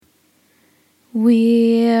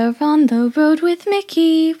We're on the road with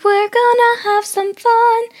Mickey, we're gonna have some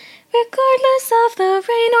fun. Regardless of the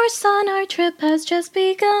rain or sun, our trip has just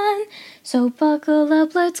begun. So buckle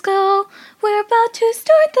up, let's go, we're about to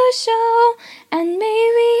start the show. And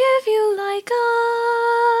maybe if you like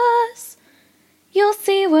us, you'll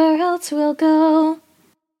see where else we'll go.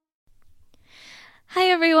 Hi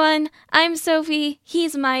everyone, I'm Sophie,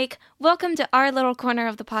 he's Mike. Welcome to our little corner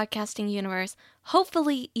of the podcasting universe.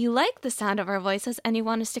 Hopefully you like the sound of our voices and you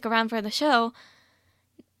want to stick around for the show.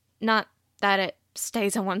 Not that it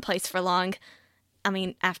stays in one place for long. I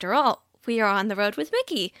mean, after all, we are on the road with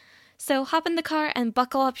Mickey. So hop in the car and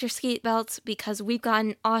buckle up your seat belts because we've got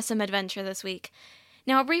an awesome adventure this week.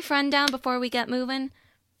 Now a brief rundown before we get moving.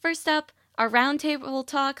 First up, our roundtable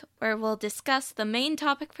talk where we'll discuss the main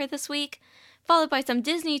topic for this week, followed by some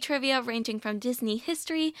Disney trivia ranging from Disney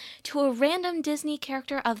history to a random Disney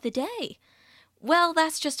character of the day. Well,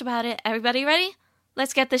 that's just about it. Everybody ready?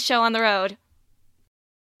 Let's get this show on the road.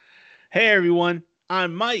 Hey everyone,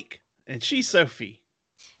 I'm Mike, and she's Sophie.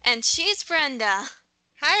 And she's Brenda.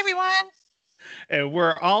 Hi everyone. And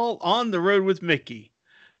we're all on the road with Mickey.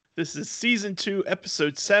 This is Season 2,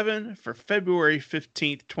 Episode 7 for February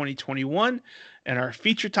 15th, 2021. And our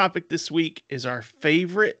feature topic this week is our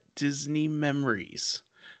favorite Disney memories.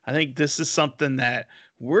 I think this is something that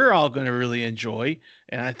we're all going to really enjoy.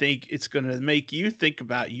 And I think it's going to make you think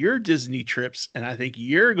about your Disney trips. And I think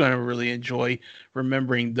you're going to really enjoy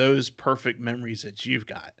remembering those perfect memories that you've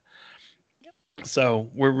got. Yep. So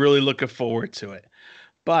we're really looking forward to it.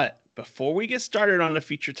 But before we get started on the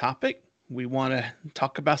feature topic, we want to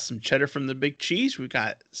talk about some cheddar from the big cheese. We've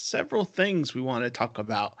got several things we want to talk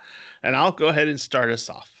about. And I'll go ahead and start us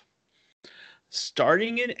off.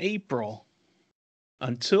 Starting in April,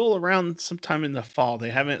 until around sometime in the fall, they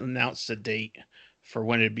haven't announced a date for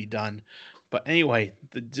when it'd be done. But anyway,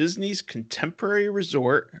 the Disney's Contemporary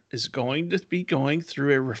Resort is going to be going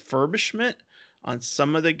through a refurbishment on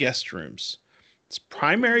some of the guest rooms. It's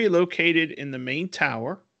primarily located in the main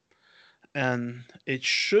tower, and it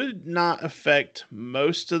should not affect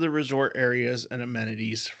most of the resort areas and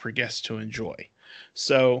amenities for guests to enjoy.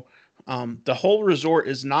 So the whole resort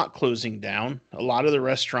is not closing down. A lot of the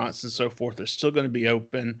restaurants and so forth are still going to be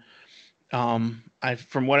open.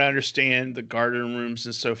 From what I understand, the garden rooms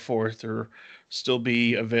and so forth are still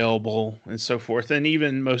be available and so forth, and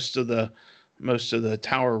even most of the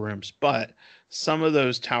tower rooms. But some of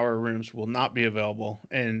those tower rooms will not be available,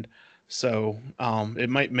 and so it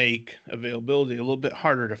might make availability a little bit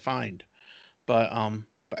harder to find. But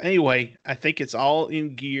anyway, I think it's all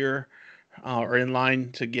in gear or in line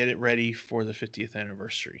to get it ready for the 50th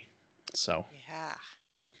anniversary. So Yeah.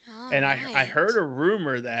 and I heard a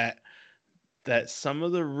rumor that some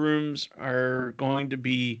of the rooms are going to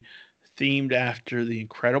be themed after the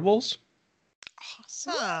Incredibles,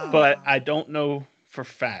 Awesome. but I don't know for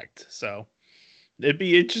fact. So it'd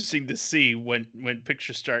be interesting to see when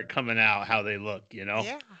pictures start coming out how they look, you know?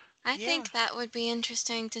 Yeah. I think that would be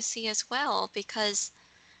interesting to see as well because,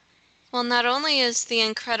 well, not only is The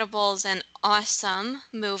Incredibles an awesome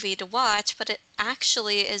movie to watch, but it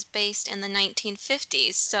actually is based in the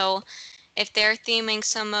 1950s. So if they're theming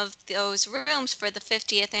some of those rooms for the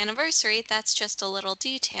 50th anniversary, that's just a little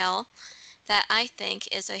detail that I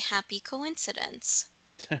think is a happy coincidence.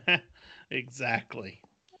 Exactly.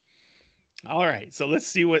 All right, so let's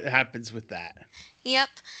see what happens with that. Yep,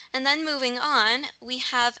 and then moving on, we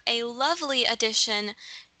have a lovely addition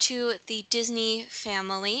to the Disney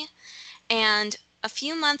family. And a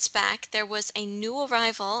few months back, there was a new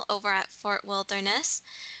arrival over at Fort Wilderness.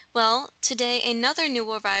 Well, today another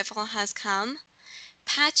new arrival has come.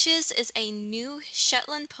 Patches is a new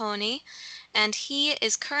Shetland pony, and he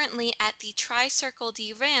is currently at the Tri-Circle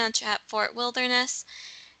D Ranch at Fort Wilderness.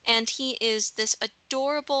 And he is this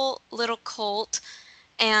adorable little colt,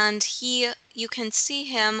 and you can see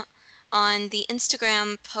him on the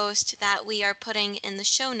Instagram post that we are putting in the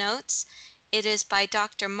show notes. It is by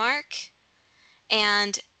Dr. Mark,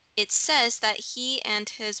 and it says that he and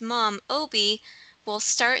his mom, Obi, will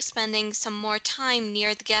start spending some more time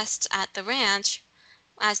near the guests at the ranch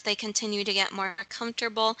as they continue to get more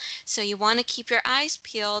comfortable. So you want to keep your eyes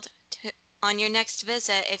peeled on your next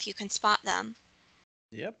visit if you can spot them.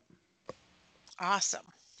 Yep. Awesome.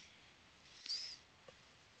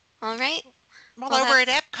 All right. Well, over at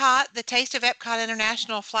Epcot, the Taste of Epcot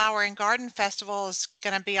International Flower and Garden Festival is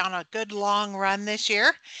going to be on a good long run this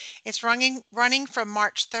year. It's running from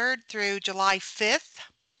March 3rd through July 5th,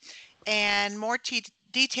 and more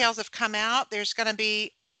details have come out. There's going to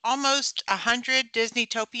be almost 100 Disney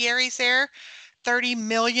topiaries there, 30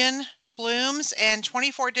 million blooms, and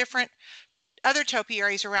 24 different other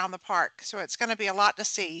topiaries around the park. So it's going to be a lot to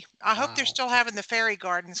see. I hope they're Wow. still having the fairy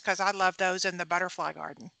gardens because I love those in the butterfly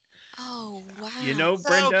garden. Oh, You know, wow.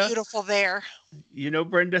 So Brenda, beautiful there.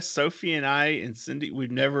 Sophie and I and Cindy,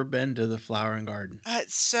 we've never been to the flower and garden.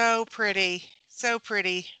 It's so pretty. So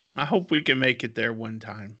pretty. I hope we can make it there one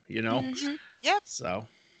time, Mm-hmm. Yep. So,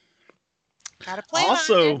 Got to plan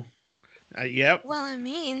on it. also, yep, Well, I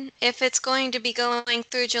mean, if it's going to be going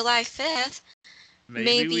through July 5th,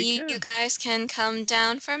 maybe we maybe you can. guys can come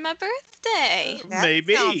down for my birthday. That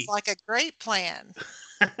sounds Maybe. like a great plan.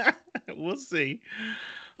 We'll see.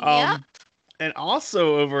 Yep. Um, and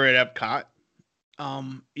also over at Epcot,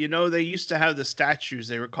 they used to have the statues.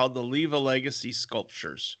 They were called the Leave a Legacy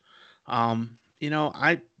sculptures.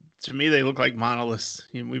 I to me they look like monoliths.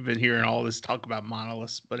 We've been hearing all this talk about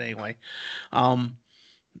monoliths, but anyway, um,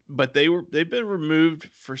 but they've been removed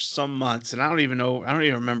for some months, and I don't even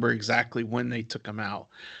remember exactly when they took them out.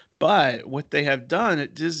 But what they have done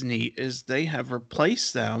at Disney is they have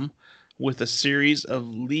replaced them with a series of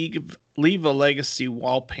Leave a Legacy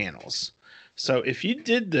wall panels. So if you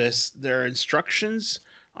did this, there are instructions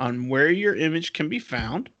on where your image can be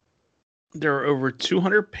found. There are over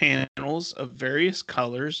 200 panels of various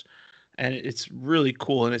colors, and it's really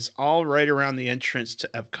cool. And it's all right around the entrance to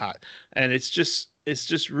Epcot, and it's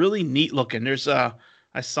just really neat looking.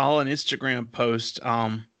 I saw an Instagram post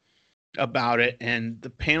about it, and the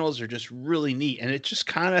panels are just really neat, and it just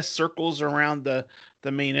kind of circles around the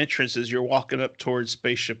main entrance as you're walking up towards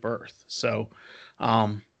Spaceship Earth.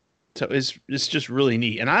 Um, so it's just really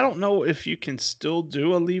neat. And I don't know if you can still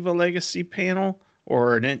do a Leave a Legacy panel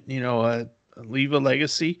or a Leave a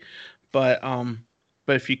Legacy, but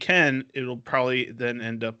if you can, it'll probably then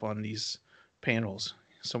end up on these panels,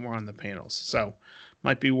 somewhere on the panels. So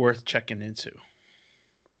might be worth checking into.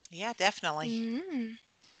 Yeah, definitely. Mm,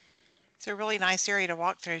 It's a really nice area to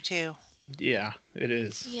walk through too. Yeah, it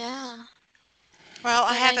is. yeah. Well,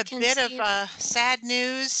 I But have I a can bit of see. sad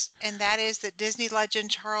news, and that is that Disney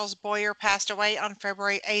legend Charles Boyer passed away on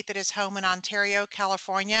February 8th at his home in Ontario,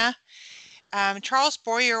 California. Charles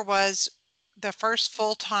Boyer was the first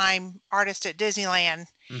full-time artist at Disneyland,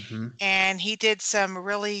 Mm-hmm. and he did some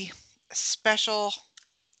really special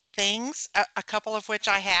things, a couple of which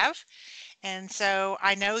I have. And so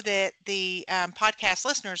I know that the podcast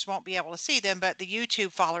listeners won't be able to see them, but the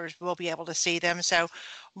YouTube followers will be able to see them. So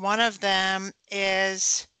one of them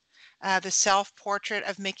is the self-portrait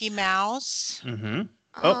of Mickey Mouse. Mm-hmm.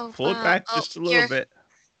 Oh, Oh, pull it wow. back Oh, just a little you're bit.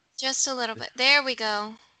 just a little bit. There we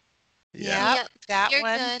go. Yeah. Yep, Yep, that you're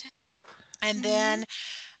one. good. And Hmm. then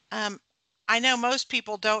um, I know most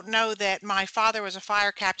people don't know that my father was a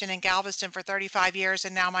fire captain in Galveston for 35 years,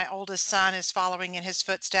 and now my oldest son is following in his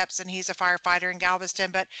footsteps, and he's a firefighter in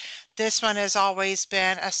Galveston. But this one has always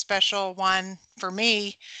been a special one for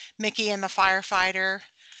me, Mickey and the firefighter,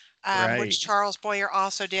 Right. which Charles Boyer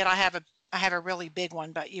also did. I have a really big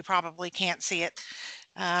one, but you probably can't see it.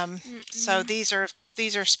 So Mm-mm. these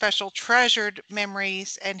are special treasured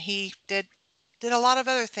memories, and he did a lot of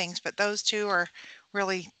other things, but those two are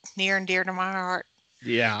really near and dear to my heart.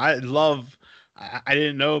 Yeah, I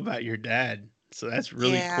didn't know about your dad. So that's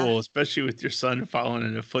really Yeah, cool, especially with your son following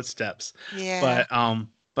in the footsteps. yeah.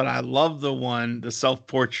 But I love the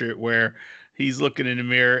self-portrait where he's looking in the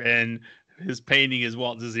mirror and his painting is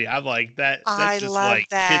Walt Disney. I'm like that I just love like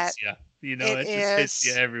that. hits you. It That just hits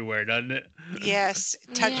you is. everywhere, doesn't it? Yes,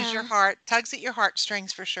 it touches your Yeah. heart, tugs at your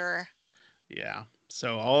heartstrings for sure. Yeah.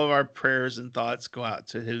 So all of our prayers and thoughts go out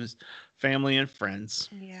to his family and friends,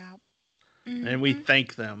 Yeah, and we Hmm.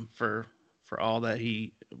 thank them for all that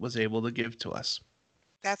he was able to give to us.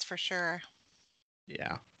 that's for sure.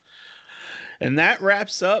 Yeah. And that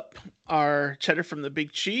wraps up our cheddar from the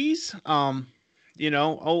big cheese.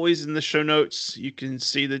 Always in the show notes, you can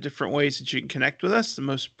see the different ways that you can connect with us. The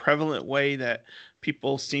most prevalent way that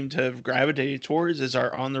people seem to have gravitated towards is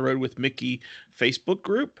our On the Road with Mickey Facebook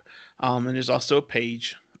group. And there's also a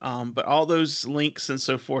page. But all those links and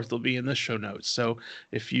so forth will be in the show notes. So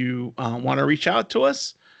if you want to reach out to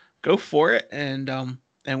us, go for it.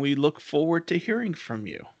 And we look forward to hearing from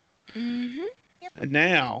you. Hmm. Yep. And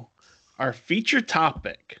now, our feature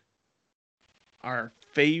topic, our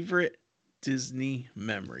favorite Disney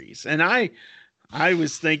memories. And I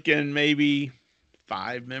was thinking maybe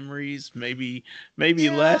 5 memories, maybe Yeah,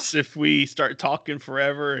 less if we start talking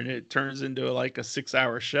forever and it turns into like a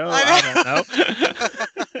 6-hour show. I don't I know.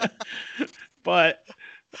 But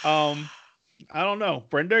um I don't know.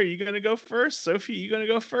 Brenda, are you gonna go first? Sophie, you gonna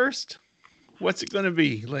go first? What's it gonna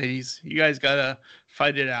be, ladies? You guys gotta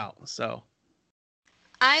fight it out. So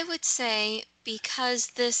I would say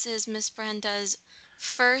because this is Miss Brenda's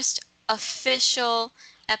first official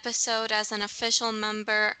episode as an official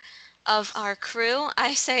member of our crew,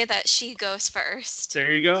 I say that she goes first.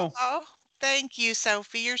 There you go. Oh, thank you,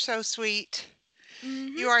 Sophie. You're so sweet.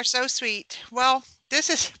 Hmm. You are so sweet. Well,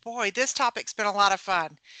 this topic's been a lot of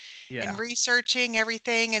fun. Yeah. And researching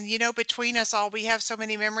everything. And between us all, we have so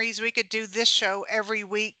many memories. We could do this show every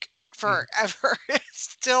week forever.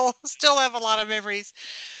 Still have a lot of memories.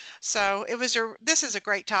 So this is a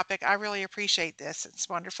great topic. I really appreciate this. It's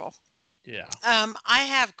wonderful. Yeah. I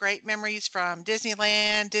have great memories from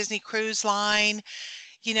Disneyland, Disney Cruise Line,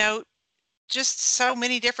 you know, just so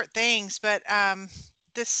many different things. But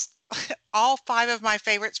this, all 5 of my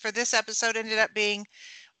favorites for this episode ended up being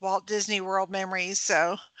Walt Disney World memories.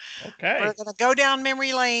 So we're Okay. going to go down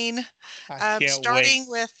memory lane, I can't starting wait.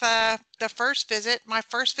 with the first visit. My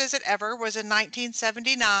first visit ever was in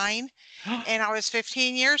 1979, and I was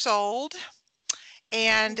 15 years old.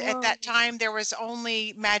 And at Whoa. that time, there was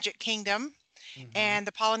only Magic Kingdom Mhm. and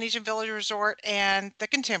the Polynesian Village Resort and the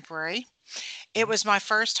Contemporary. It Mhm. was my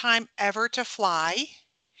first time ever to fly.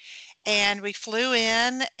 And we flew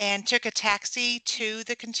in and took a taxi to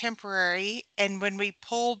the Contemporary. And when we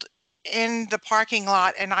pulled in the parking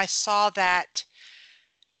lot and I saw that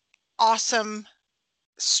awesome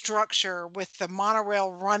structure with the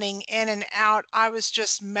monorail running in and out, I was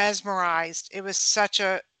just mesmerized. It was such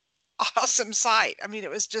a awesome sight. I mean, it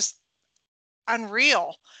was just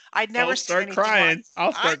unreal. I'd never Don't seen start anything like crying.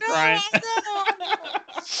 I'll I start know, crying. I know.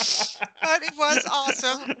 But it was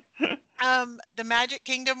awesome. The Magic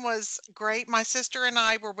Kingdom was great. My sister and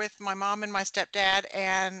I were with my mom and my stepdad,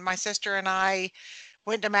 and my sister and I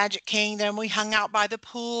went to Magic Kingdom. We hung out by the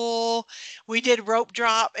pool. We did rope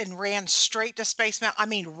drop and ran straight to Space Mountain. I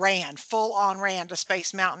mean, full on ran to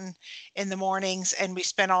Space Mountain in the mornings. And we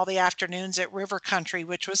spent all the afternoons at River Country,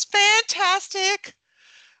 which was fantastic.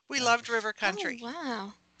 We loved River Oh, Country.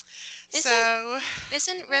 wow. Isn't So,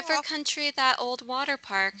 isn't River yeah, Country that old water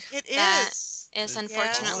park it that is. is It's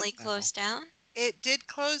Yes, closed unfortunately now. closed down? it did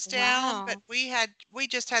close down, but Wow. we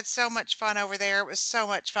just had so much fun over there. It was so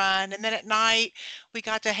much fun. And then at night, we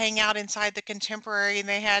got to hang out inside the Contemporary, and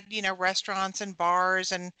they had, restaurants and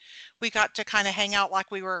bars, and we got to kind of hang out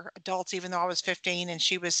like we were adults, even though I was 15 and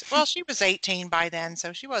she was 18 by then,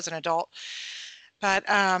 so she was an adult. But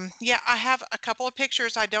yeah, I have a couple of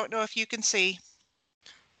pictures. I don't know if you can see.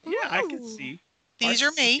 Yeah, I can Ooh. see These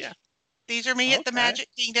are parts. me. Yeah. These are me at the Okay. Magic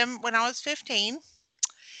Kingdom when I was 15.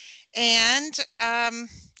 And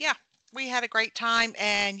yeah, we had a great time.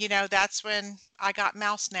 And that's when I got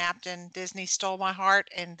mouse snapped and Disney stole my heart.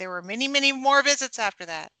 And there were many, many more visits after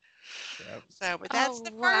that. Yep. So, but that's Oh,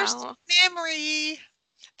 the first wow. memory,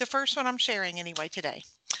 the first one I'm sharing anyway today.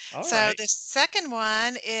 All So right. the second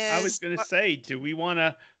one I was is, gonna say, do we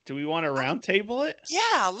wanna oh, round table it?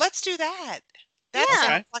 yeah, let's do that. That Yeah.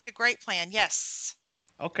 sounds Okay. like a great plan. Yes.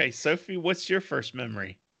 Okay, Sophie, what's your first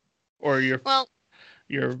memory? Or Well,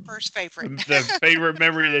 your First favorite. the favorite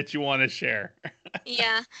memory that you want to share?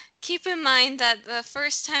 yeah. Keep in mind that the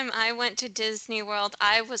first time I went to Disney World,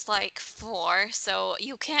 I was like 4, so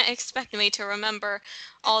you can't expect me to remember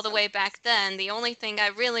all the way back then. The only thing I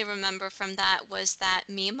really remember from that was that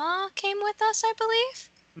Mima came with us, I believe.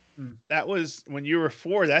 That was when you were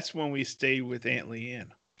 4. That's when we stayed with Aunt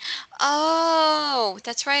Leanne. Oh,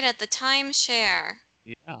 that's right, at the timeshare.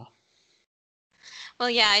 Yeah. Well,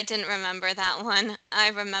 yeah, I didn't remember that one. I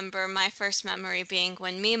remember my first memory being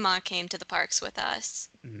when Mima came to the parks with us.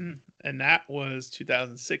 And that was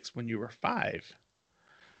 2006 when you were 5.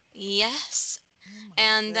 Yes. Oh my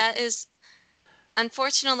And that goodness. is,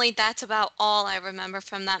 unfortunately, that's about all I remember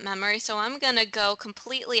from that memory. So I'm going to go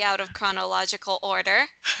completely out of chronological order.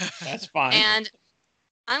 That's fine. And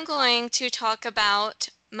I'm going to talk about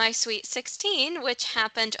my Sweet 16, which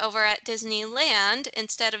happened over at Disneyland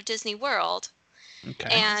instead of Disney World. Okay.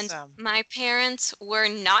 And Awesome. my parents were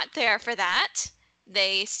not there for that.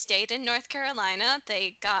 They stayed in North Carolina.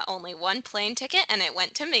 They got only one plane ticket, and it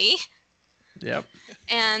went to me. Yep.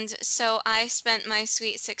 And so I spent my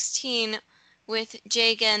Sweet 16 with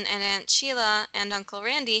Jagan and Aunt Sheila and Uncle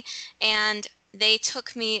Randy, and they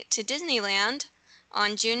took me to Disneyland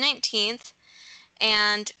on June 19th,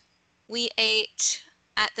 and we ate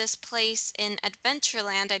at this place in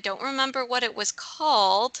Adventureland. I don't remember what it was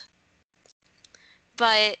called,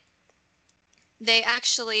 but they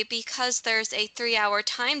actually, because there's a 3-hour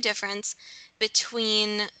time difference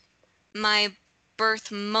between my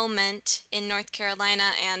birth moment in North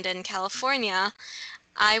Carolina and in California,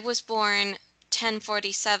 I was born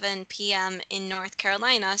 10:47 p.m. in North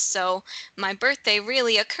Carolina, so my birthday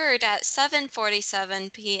really occurred at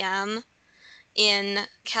 7:47 p.m. in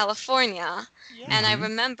California. And I Yeah. Mhm.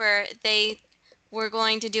 remember they were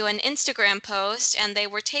going to do an Instagram post, and they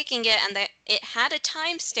were taking it, and it had a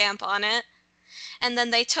timestamp on it, and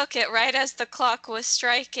then they took it right as the clock was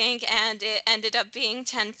striking, and it ended up being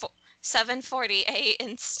 7:48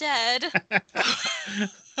 instead.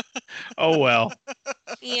 Oh well,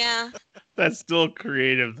 Yeah, that's still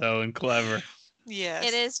creative though and clever.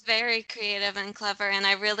 it Yes. is very creative and clever, and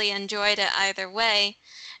I really enjoyed it either way.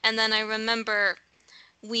 And then I remember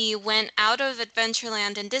we went out of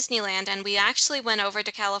Adventureland and Disneyland, and we actually went over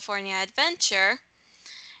to California Adventure.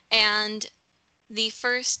 And the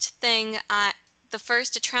the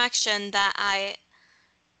first attraction that I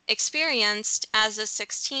experienced as a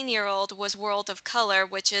 16-year-old was World of Color,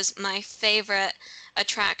 which is my favorite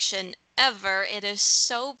attraction ever. It is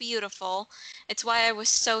so beautiful. It's why I was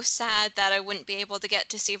so sad that I wouldn't be able to get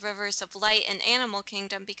to see Rivers of Light and Animal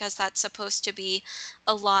Kingdom, because that's supposed to be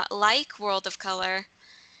a lot like World of Color.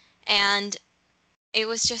 And it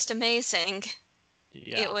was just amazing.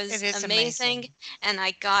 It Yeah. It was is amazing, amazing. and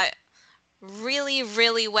I got really,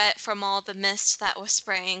 really wet from all the mist that was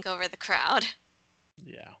spraying over the crowd.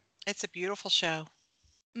 Yeah. It's a beautiful show.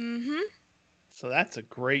 Mm-hmm. So that's a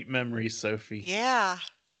great memory, Sophie. Yeah.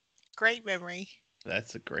 Great memory.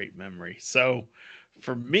 That's a great memory. So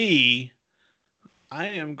for me, I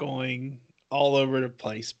am going all over the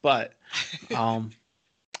place, but um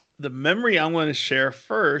the memory I want to share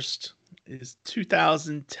first is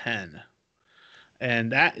 2010.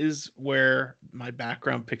 And that is where my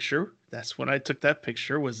background picture, that's when I took that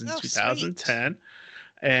picture, was in Oh, sweet. 2010.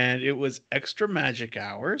 And it was Extra Magic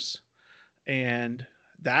Hours. And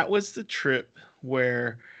that was the trip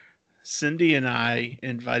where Cindy and I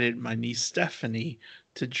invited my niece Stephanie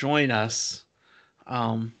to join us.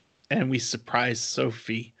 Um, and we surprised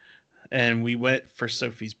Sophie, and we went for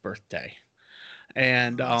Sophie's birthday.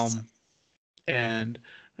 And Awesome. and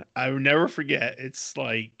I will never forget. It's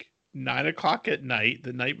like 9 o'clock at night,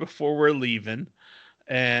 the night before we're leaving,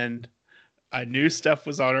 and I knew Steph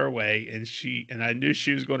was on her way, and I knew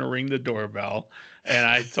she was going to ring the doorbell. And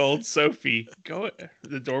I told Sophie, "Go."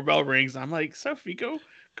 The doorbell rings. I'm like, "Sophie, go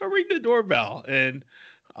ring the doorbell." And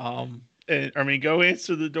I mean, go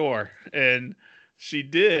answer the door. And she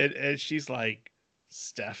did, and she's like,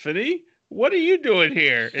 "Stephanie, what are you doing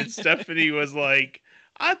here?" And Stephanie was like,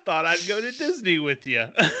 "I thought I'd go to Disney with you."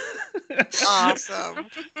 Awesome.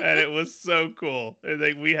 And it was so cool. And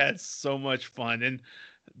like, we had so much fun. And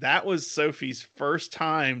that was Sophie's first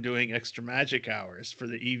time doing Extra Magic Hours for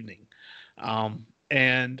the evening.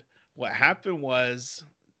 And what happened was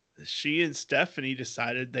she and Stephanie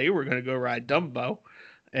decided they were going to go ride Dumbo,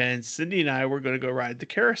 and Cindy and I were going to go ride the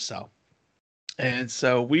carousel. And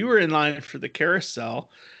so we were in line for the carousel,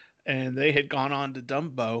 and they had gone on to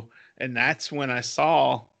Dumbo. And that's when I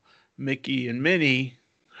saw Mickey and Minnie,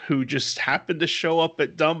 who just happened to show up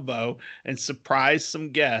at Dumbo and surprise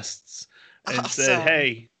some guests and said, Awesome.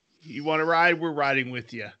 "Hey, you want to ride? We're riding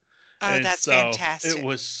with you." Oh, And that's so it fantastic.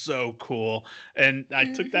 was so cool. And I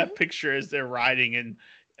took Mm-hmm. that picture as they're riding,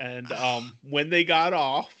 and Oh, when they got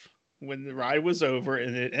off, when the ride was over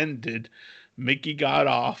and it ended, Mickey got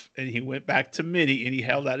off and he went back to Minnie and he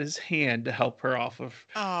held out his hand to help her off of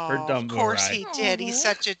her of Dumbo course ride. he did. He's Oh.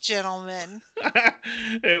 such a gentleman.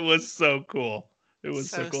 It was so cool. It was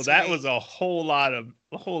so So cool. That was sweet. a whole lot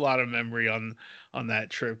of memory on that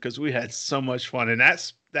trip because we had so much fun, and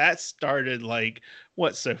that started like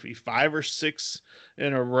what, Sophie, 5 or 6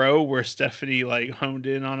 in a row where Stephanie like honed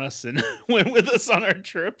in on us and went with us on our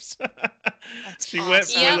trips. That's She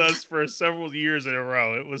went with awesome. Yep. us for several years in a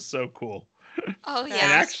row. It was so cool. Oh,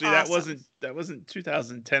 And That yeah. is actually, that awesome. wasn't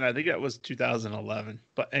 2010. I think that was 2011.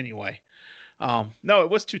 But anyway, no, it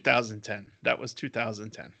was 2010. That was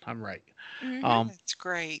 2010. I'm right. Mm-hmm. Um, That's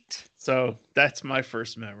great. so that's my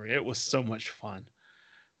first memory. It was so much fun.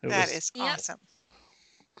 It That was is Yep. awesome.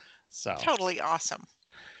 so. Totally awesome.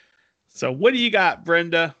 So what do you got,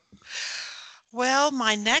 Brenda? Well,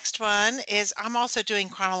 my next one is I'm also doing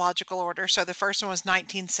chronological order. So the first one was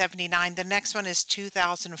 1979. The next one is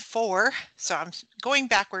 2004. So I'm going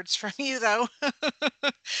backwards from you though.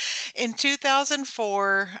 In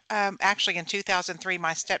 2004, actually in 2003,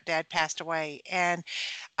 my stepdad passed away. And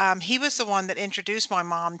he was the one that introduced my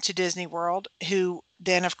mom to Disney World, who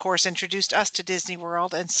then, of course, introduced us to Disney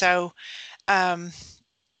World. And so um,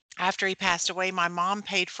 after he passed away, my mom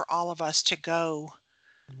paid for all of us to go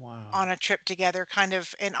Wow. on a trip together, kind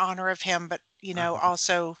of in honor of him, but Uh-huh.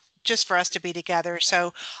 also just for us to be together.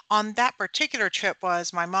 So on that particular trip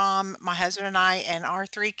was my mom, my husband and I, and our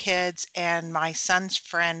 3 kids, and my son's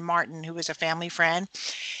friend Martin, who was a family friend.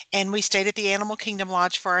 And we stayed at the Animal Kingdom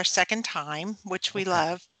Lodge for our second time, which we Okay.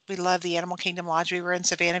 love. We love the Animal Kingdom Lodge. We were in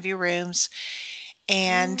Savannah View rooms,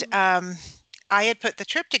 and Mm. I had put the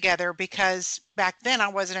trip together because back then I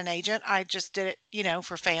wasn't an agent. I just did it,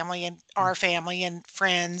 for family and our family and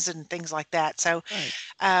friends and things like that. So Right.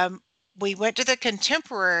 we went to the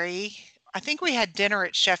Contemporary. I think we had dinner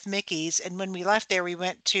at Chef Mickey's, and when we left there, we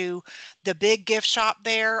went to the big gift shop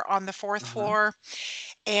there on the fourth Uh-huh. floor.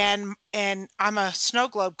 And I'm a snow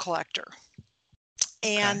globe collector, Okay.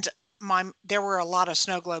 and there were a lot of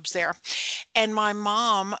snow globes there. And my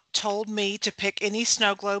mom told me to pick any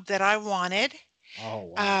snow globe that I wanted, Oh,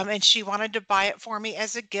 wow. and she wanted to buy it for me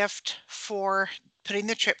as a gift for putting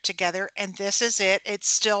the trip together. And this is it. It's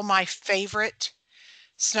still my favorite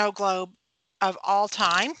snow globe of all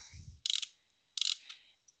time.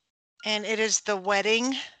 And it is the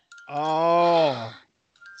wedding Oh,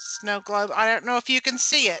 snow globe. I don't know if you can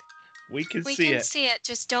see it. we can We see can it. see it,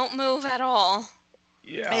 just don't move at all.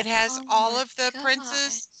 Yeah. It has Oh all my of the gosh.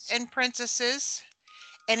 princes and princesses,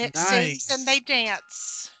 and it sings and Nice. they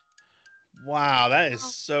dance. Wow, that is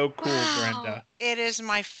Oh, so cool, wow. Brenda. It is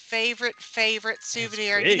my favorite It's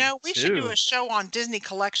souvenir. big We should do too. a show on Disney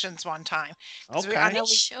collections one time because Okay. We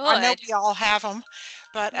I know should. we all have them,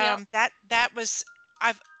 but Yep. that was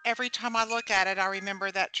I've every time I look at it, I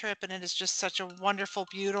remember that trip, and it is just such a wonderful,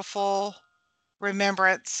 beautiful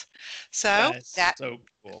remembrance. So That is so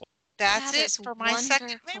cool. that's That it is for my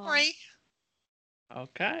second wonderful. memory.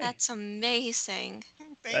 Okay. That's amazing.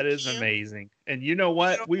 That Thank is you. amazing. And you know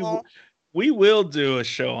what? Beautiful. We will do a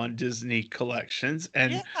show on Disney collections.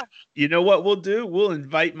 Yeah. And you know what we'll do? We'll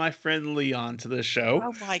invite my friend Leon to the show.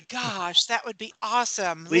 Oh my gosh, that would be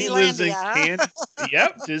awesome. Lee lives in Lelandia, huh?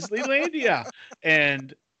 Yep, Disneylandia.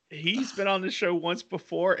 And he's been on the show once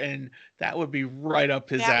before, and that would be right up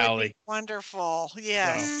his That would be alley. wonderful.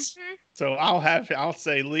 So Yes. Hmm. I'll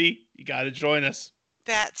say, Lee, you gotta join us.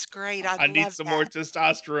 That's great. I'd I need love some more that.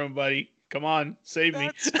 testosterone, buddy. Come on, save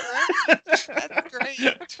me. That's great. That's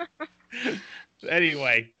great.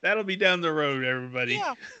 Anyway, that'll be down the road, everybody.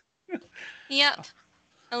 Yeah. Yep.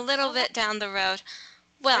 A little So bit down the road.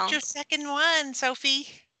 what's Well, your second one, Sophie?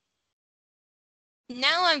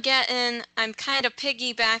 now I'm kind of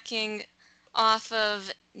piggybacking off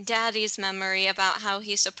of Daddy's memory about how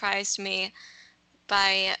he surprised me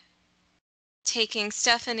by taking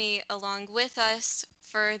Stephanie along with us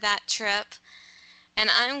for that trip. And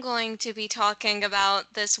I'm going to be talking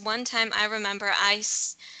about this one time I remember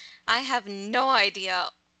I have no idea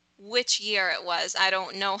which year it was. I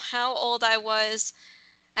don't know how old I was.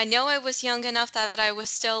 I know I was young enough that I was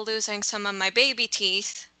still losing some of my baby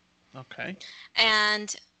teeth. Okay.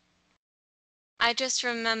 And I just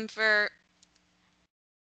remember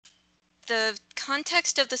the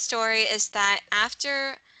context of the story is that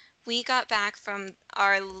after we got back from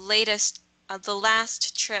our the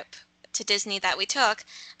last trip to Disney that we took,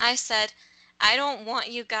 I said, I don't want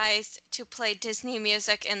you guys to play Disney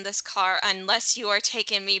music in this car unless you are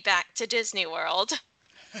taking me back to Disney World.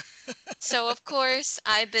 So, of course,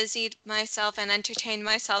 I busied myself and entertained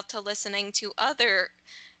myself to listening to other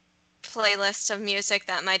playlists of music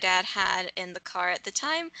that my dad had in the car at the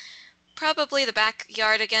time. Probably the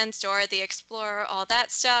Backyardigans, Dora the Explorer, all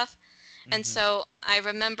that stuff. And Mhm. so I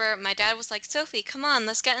remember my dad was like, Sophie, come on,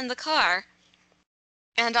 let's get in the car.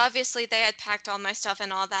 And obviously they had packed all my stuff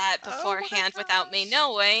and all that Oh my beforehand without me gosh.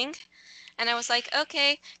 knowing. And I was like,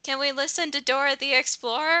 okay, can we listen to Dora the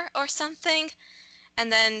Explorer or something?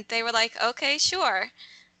 And then they were like, okay, sure.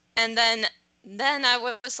 And then I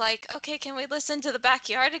was like, okay, can we listen to the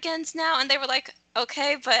Backyardigans now? And they were like,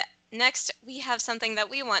 okay, but next we have something that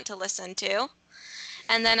we want to listen to.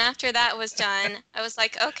 And then after that was done, I was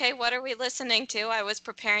like, okay, what are we listening to? I was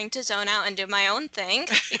preparing to zone out and do my own thing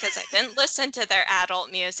because I didn't listen to their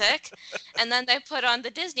adult music. And then they put on the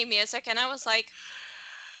Disney music, and I was like,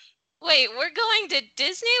 wait, we're going to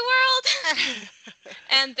Disney World?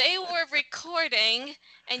 And they were recording,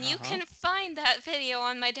 and you Uh-huh. can find that video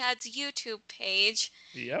on my dad's YouTube page.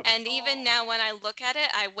 Yep. And even Oh, now, when I look at it,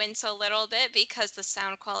 I wince a little bit because the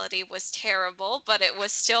sound quality was terrible, but it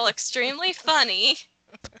was still extremely funny.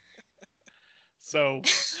 So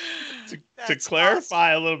to that's awesome.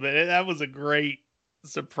 clarify a little bit, that was a great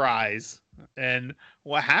surprise. And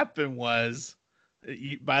what happened was,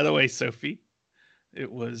 by the way, Sophie,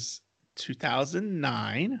 it was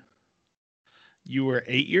 2009. You were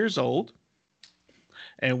 8 years old,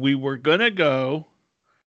 and we were gonna go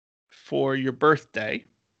for your birthday,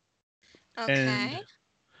 and Okay.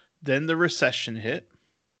 then the recession hit,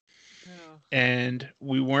 Oh. and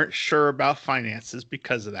we weren't sure about finances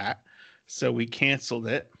because of that. So we canceled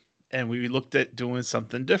it, and we looked at doing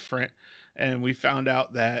something different, and we found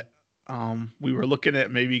out that we were looking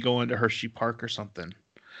at maybe going to Hershey Park or something.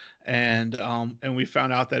 and we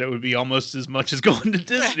found out that it would be almost as much as going to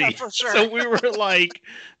Disney. For sure. So we were like,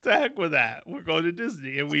 "To heck with that! We're going to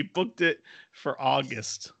Disney," and we booked it for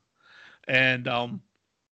August. And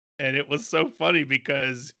it was so funny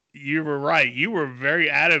because you were right. You were very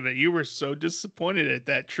adamant. You were so disappointed at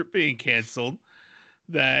that trip being canceled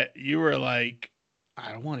that you were like,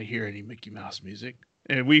 I don't want to hear any Mickey Mouse music.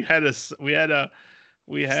 And we had a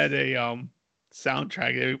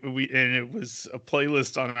soundtrack. And it was a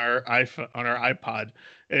playlist on our iPhone, on our iPod,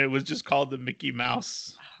 and it was just called the Mickey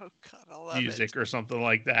Mouse Oh God, I love music it. or something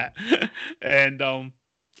like that. and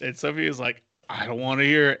and Sophie was like, I don't want to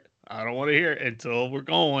hear it. I don't want to hear it until we're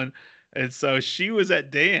going. And so she was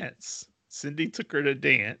at dance. Cindy took her to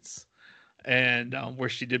dance, and where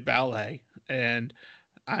she did ballet. And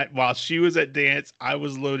while she was at dance, I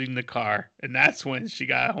was loading the car, and that's when she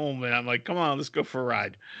got home. And I'm like, "Come on, let's go for a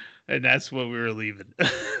ride." And that's when we were leaving.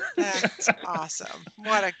 That's awesome.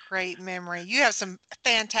 What a great memory. You have some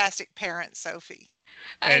fantastic parents, Sophie.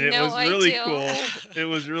 I And it know was I really do. cool. It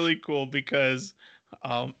was really cool because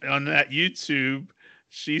on that YouTube,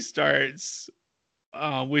 she starts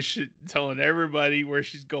telling everybody where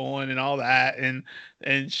she's going and all that,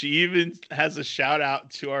 and she even has a shout out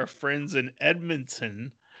to our friends in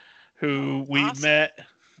Edmonton Oh, who we awesome. met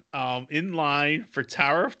in line for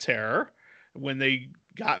Tower of Terror when they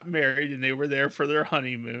got married and they were there for their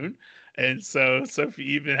honeymoon. And so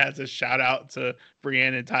Sophie even has a shout out to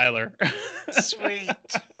Brianne and Tyler. Sweet.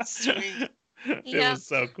 Sweet. It Yep. was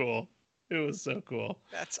so cool. It was so cool.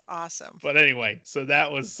 That's awesome. But anyway, so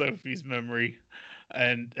that was Sophie's memory.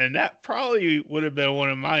 And that probably would have been one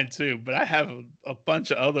of mine too, but I have a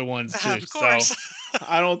bunch of other ones too. Of So course.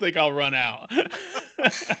 I don't think I'll run out.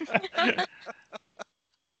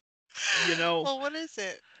 you know, Well, what is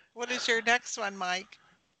it? What is your next one, Mike?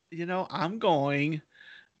 I'm going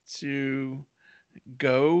to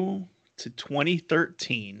go to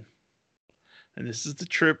 2013. And this is the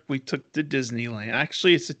trip we took to Disneyland.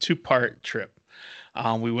 Actually, it's a two-part trip.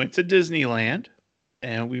 We went to Disneyland,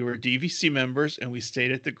 and we were DVC members, and we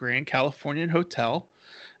stayed at the Grand Californian Hotel,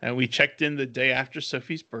 and we checked in the day after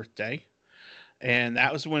Sophie's birthday. And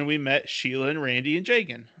that was when we met Sheila and Randy and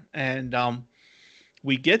Jagan. And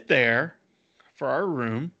we get there for our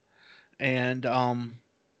room, and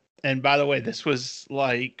by the way, this was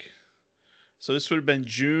like, so this would have been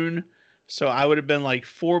June. So I would have been like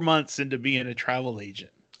 4 months into being a travel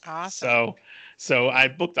agent. Awesome. So I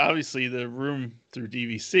booked obviously the room through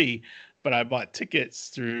DVC, but I bought tickets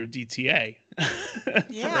through DTA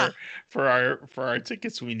Yeah. for our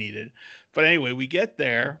tickets we needed. But anyway, we get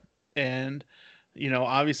there, and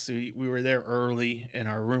obviously we were there early and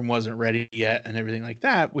our room wasn't ready yet and everything like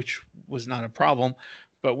that, which was not a problem.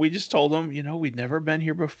 But we just told them, we'd never been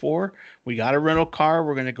here before. We got a rental car.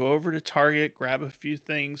 We're going to go over to Target, grab a few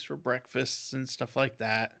things for breakfasts and stuff like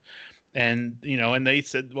that. And they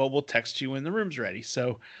said, well, we'll text you when the room's ready.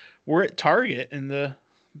 So we're at Target, and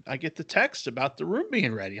I get the text about the room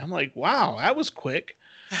being ready. I'm like, wow, that was quick.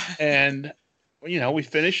 And we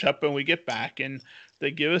finish up and we get back, and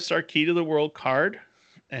they give us our key to the world card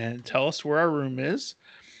and tell us where our room is.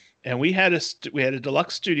 And we had a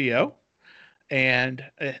deluxe studio, and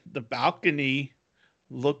the balcony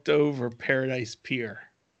looked over Paradise Pier.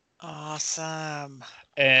 Awesome.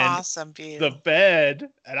 And Awesome view. the bed,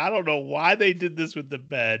 and I don't know why they did this with the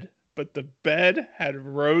bed, but the bed had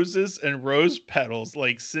roses and rose petals,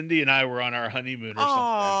 like Cindy and I were on our honeymoon or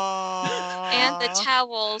something. And the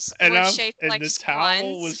towels And were shaped like the swans.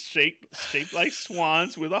 towel was shaped like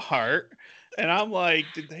swans with a heart. And I'm like,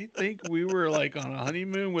 did they think we were like on a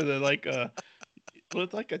honeymoon with like a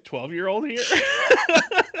 12-year-old here?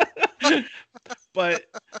 But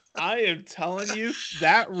I am telling you,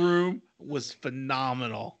 that room was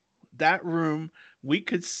phenomenal. That room, we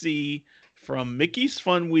could see from Mickey's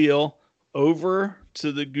Fun Wheel over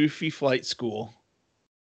to the Goofy Flight School.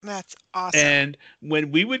 That's awesome. And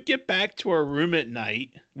when we would get back to our room at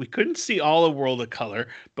night, we couldn't see all of World of Color,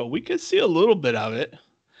 but we could see a little bit of it.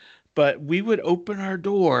 But we would open our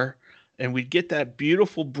door and we'd get that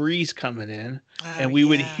beautiful breeze coming in, and we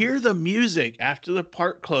would hear the music after the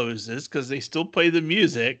park closes, because they still play the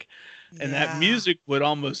music, and that music would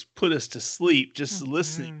almost put us to sleep just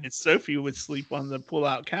listening. And Sophie would sleep on the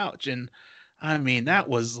pull-out couch. And I mean, that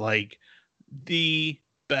was like the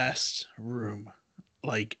best room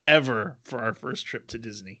like ever for our first trip to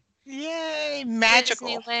Disney. Yay, magical.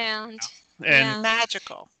 Disneyland. And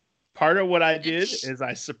magical. Part of what I did is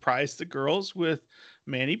I surprised the girls with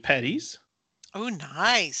mani pedis. Oh,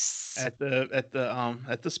 nice. At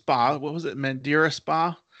the spa. What was it? Mandira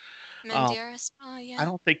Spa? Mandira Spa, yeah. I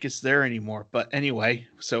don't think it's there anymore. But anyway,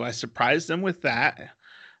 so I surprised them with that.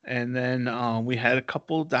 And then we had a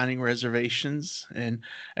couple dining reservations, and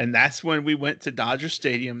that's when we went to Dodger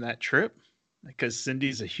Stadium that trip because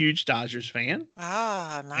Cindy's a huge Dodgers fan,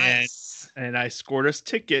 Ah, and nice. I scored us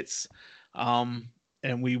tickets, um,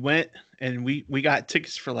 and we went and we got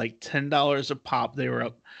tickets for like $10 a pop. They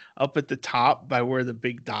were up at the top by where the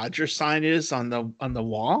big Dodger sign is on the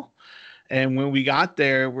wall. And when we got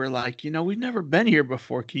there, we're like, we've never been here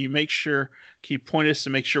before. Can you point us to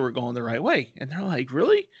make sure we're going the right way? And they're like,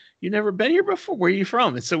 really? You never been here before? Where are you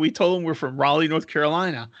from? And so we told them we're from Raleigh, North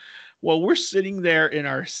Carolina. Well, we're sitting there in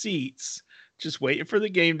our seats, just waiting for the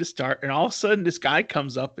game to start. And all of a sudden, this guy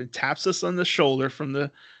comes up and taps us on the shoulder from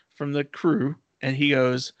the crew. And he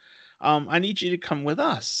goes, I need you to come with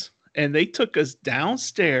us. And they took us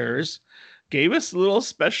downstairs, gave us little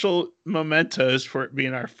special mementos for it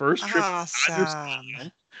being our first trip to Dodger Awesome.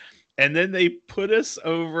 Stadium. And then they put us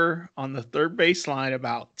over on the third baseline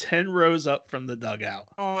about 10 rows up from the dugout.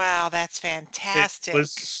 Wow, that's It fantastic.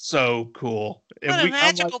 was so cool. What And a I'm like,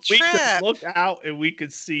 magical we could trip. look out and we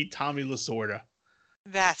could see Tommy Lasorda.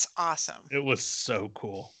 That's awesome. It was so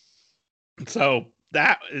cool. So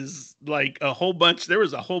that is like a whole bunch. There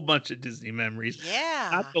was a whole bunch of Disney memories, Yeah.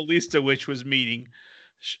 not the least of which was meeting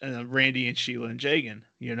Randy and Sheila and Jagan,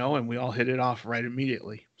 and we all hit it off right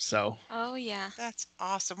immediately. So Oh, yeah. That's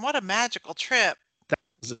awesome. What a magical trip. it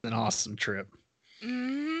was an awesome trip.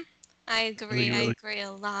 Hmm. I agree. Really, I really. agree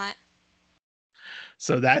a lot.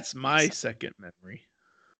 So that's my Awesome. second memory.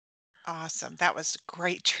 Awesome. That was a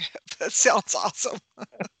great trip. That sounds awesome.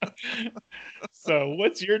 So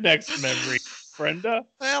what's your next memory, Brenda?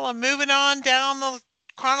 Well, I'm moving on down the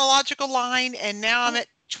chronological line, and now I'm at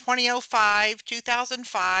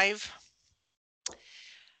 2005.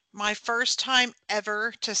 My first time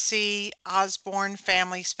ever to see Osborne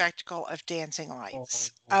Family Spectacle of Dancing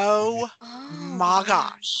Lights. Oh Oh, my wow.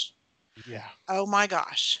 gosh. Yeah. Oh my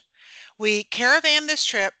gosh. We caravaned this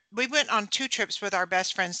trip. We went on 2 trips with our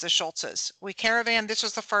best friends, the Schultzes. We caravaned, this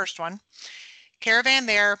was the first one. Caravan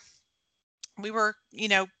there. We were,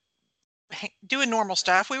 doing normal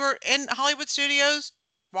stuff. We were in Hollywood Studios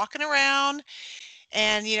walking around,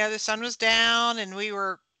 and the sun was down, and we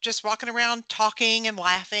were just walking around talking and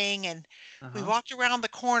laughing, and we walked around the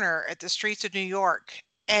corner at the streets of New York,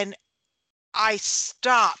 and I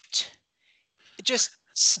just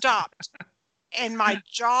stopped, and my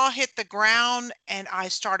jaw hit the ground, and I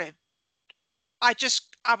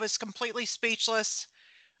was completely speechless.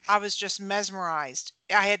 I was just mesmerized.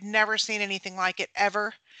 I had never seen anything like it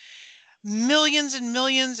ever. Millions and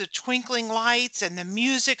millions of twinkling lights, and the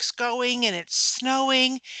music's going, and it's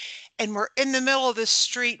snowing, and we're in the middle of this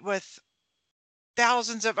street with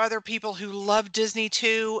thousands of other people who love Disney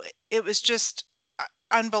too. It was just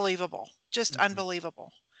unbelievable. Just Mhm.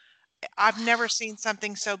 unbelievable. I've never seen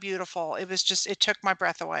something so beautiful. It took my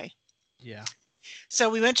breath away. Yeah. So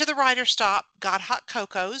we went to the Ryder Stop, got hot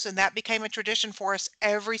cocos, and that became a tradition for us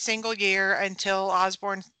every single year until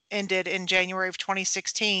Osborne ended in January of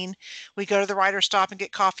 2016. We go to the Ryder Stop and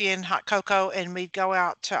get coffee and hot cocoa, and we'd go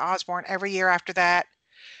out to Osborne every year after that.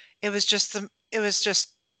 It was just the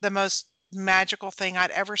most magical thing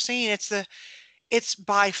I'd ever seen. It's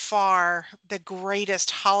by far the greatest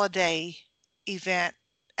holiday event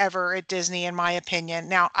ever at Disney, in my opinion.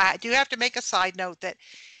 Now, I do have to make a side note that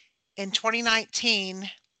in 2019,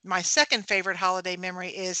 my second favorite holiday memory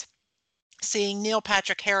is seeing Neil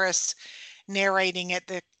Patrick Harris narrating at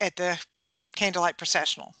the Candlelight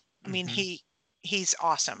Processional. I mean, he's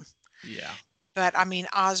awesome. Yeah. But I mean,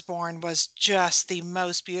 Osborne was just the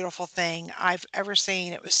most beautiful thing I've ever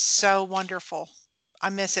seen. It was so wonderful. I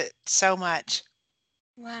miss it so much.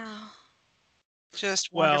 Wow.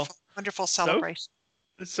 Just Well, wonderful, wonderful so celebration.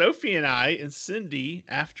 Sophie and I and Cindy,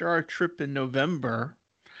 after our trip in November,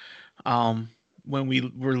 when we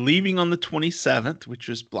were leaving on the 27th, which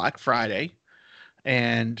was Black Friday,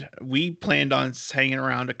 and we planned on hanging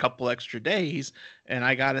around a couple extra days, and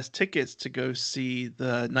I got us tickets to go see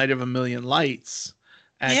the Night of a Million Lights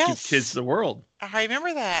at Give Kids Yes, the World. I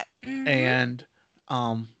remember that. Hmm. And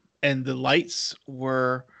and the lights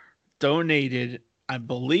were donated, I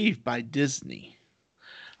believe, by Disney.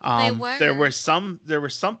 They There were. was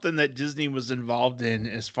something that Disney was involved in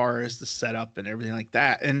as far as the setup and everything like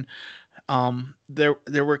that. And there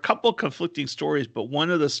were a couple conflicting stories, but one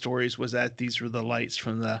of the stories was that these were the lights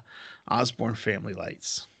from the Osborne family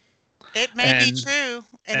lights. It may be And true.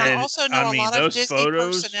 And I also I know a mean lot of those Disney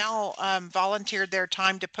photos, personnel volunteered their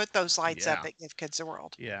time to put those lights up yeah, at Give Kids the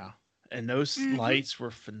World. yeah. And those Hmm. lights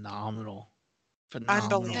were phenomenal.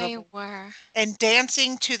 Phenomenal. They Unbelievable. were. And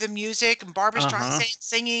dancing to the music, and Barbara Uh-huh. Streisand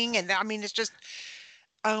singing. And I mean, it's just,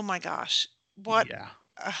 oh my gosh, what Yeah.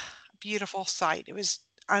 a beautiful sight.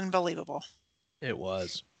 unbelievable. It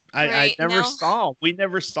was. Right now, We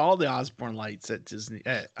never saw the Osborne lights at Disney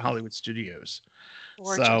at Hollywood Studios. So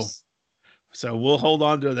Gorgeous. so we'll hold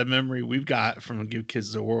on to the memory we've got from Give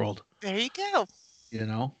Kids the World, There you go.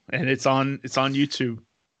 and it's on YouTube.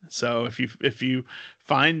 So if you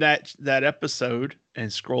find that episode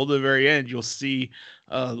and scroll to the very end, you'll see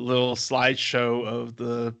a little slideshow of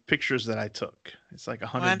the pictures that I took. It's like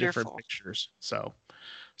 100 different Wonderful. pictures. So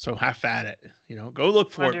have at it. Go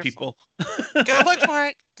look for it, Wonderful. people. Go look for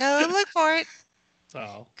it. Go look for it.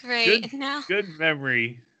 So good great. Now, good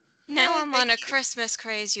memory. now Yeah, I'm thank on a you. Christmas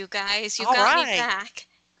craze, you guys. You All got me right. back.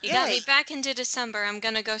 You got me Yay. back into December. I'm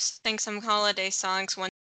gonna go sing some holiday songs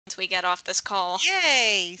once we get off this call.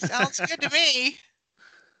 Yay. Sounds good to me.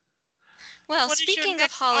 Well, What is your speaking of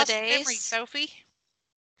next awesome memory, holidays, Sophie?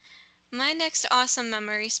 my next awesome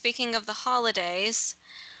memory, speaking of the holidays,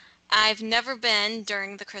 I've never been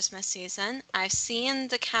during the Christmas season. I've seen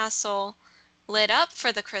the castle lit up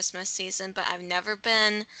for the Christmas season, but I've never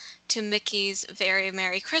been to Mickey's Very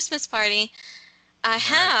Merry Christmas Party. I Right.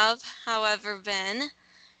 have, however, been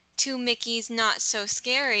to Mickey's Not So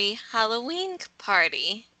Scary Halloween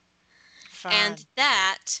Party, and Fun.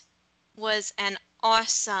 that was an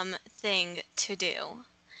awesome thing to do.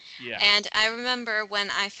 Yeah. And I remember when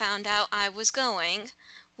I found out I was going,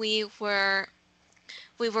 we were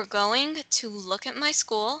we were going to look at my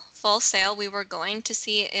school, Full Sail. We were going to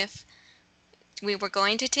see if we were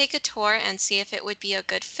going to take a tour and see if it would be a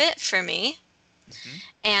good fit for me. Hmm.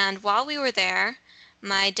 And while we were there,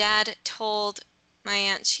 my dad told my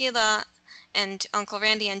Aunt Sheila and Uncle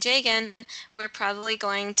Randy and Jagan we're probably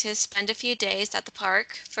going to spend a few days at the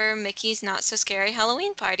park for Mickey's Not So Scary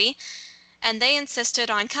Halloween Party. And they insisted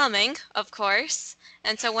on coming, of course.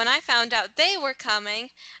 And so when I found out they were coming,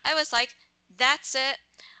 I was like, that's it.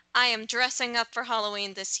 I am dressing up for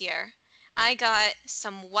Halloween this year. I got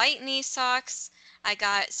some white knee socks, I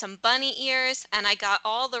got some bunny ears, and I got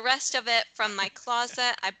all the rest of it from my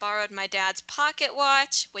closet. I borrowed my dad's pocket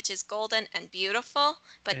watch, which is golden and beautiful,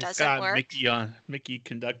 but And it's doesn't got work. Mickey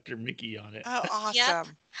conductor Mickey on it. Oh, Yep.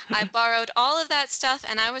 awesome. I borrowed all of that stuff,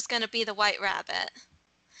 and I was going to be the White Rabbit.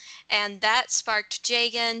 And that sparked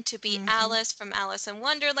Jagan to be Hmm. Alice from Alice in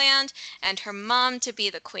Wonderland, and her mom to be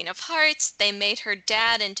the Queen of Hearts. They made her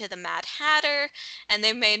dad into the Mad Hatter, and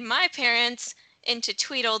they made my parents into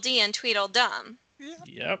Tweedledee and Tweedledum. Yeah.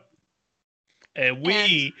 Yep. And And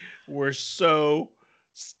we were so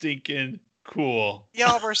stinking cool.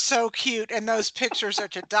 Y'all were so cute, and those pictures are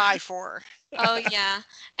to die for. oh yeah,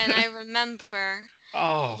 and I remember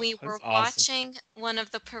Oh, we that's were awesome. watching one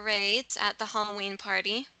of the parades at the Halloween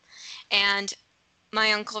party, and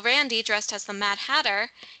my Uncle Randy, dressed as the Mad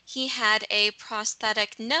Hatter, he had a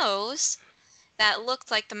prosthetic nose that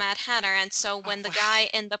looked like the Mad Hatter. And so Oh, when the wow. guy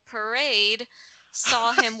in the parade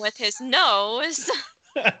saw him with his nose,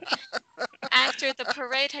 after the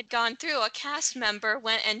parade had gone through, a cast member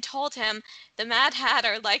went and told him, the Mad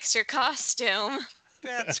Hatter likes your costume.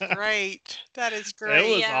 That's great. That is It great.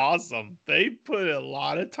 was Yeah. awesome. They put a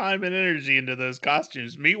lot of time and energy into those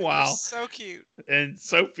costumes. They were Meanwhile, so cute. and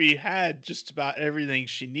Sophie had just about everything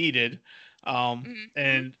she needed. Hmm.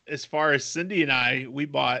 And as far as Cindy and I, we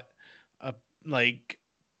bought like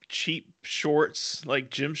cheap shorts, like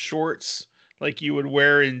gym shorts, like you would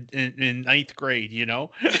wear in ninth grade,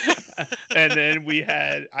 and then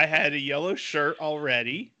I had a yellow shirt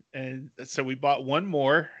already. And so we bought one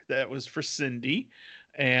more that was for Cindy.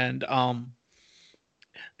 And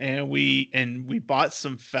we bought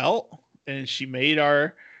some felt, and she made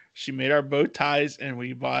our bow ties, and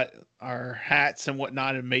we bought our hats and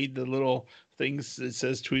whatnot, and made the little things that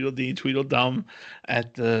says Tweedledee and Tweedledum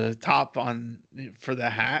at the top on for the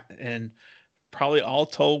hat. And probably all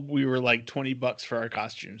told we were like $20 for our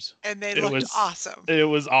costumes. And they it looked was awesome. it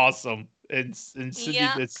was awesome. And Cindy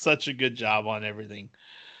Yeah. did such a good job on everything.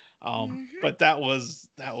 Hmm. But that was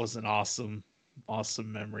an awesome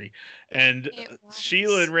memory. And It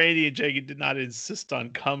Sheila was. and Randy and Jacob did not insist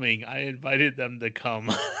on coming. I invited them to come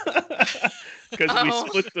because we Oh,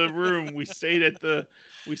 split the room. We stayed at the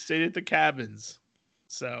cabins.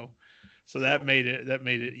 So that made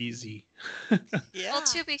it easy. well, Yeah,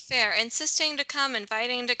 to be fair, insisting to come,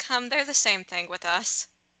 inviting to come, they're the same thing with us.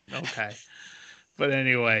 Okay. But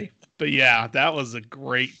anyway, but yeah, that was a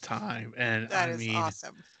great time. And that I is mean,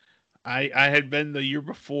 awesome. I had been the year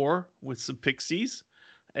before with some pixies,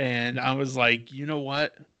 and I was like, you know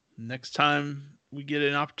what? Next time we get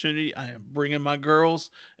an opportunity, I am bringing my girls,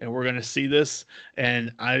 and we're gonna see this,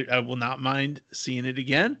 and I will not mind seeing it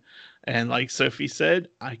again. And like Sophie said,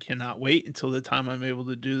 I cannot wait until the time I'm able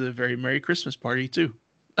to do the very Merry Christmas party too.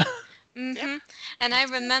 Mm-hmm. And I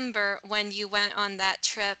remember when you went on that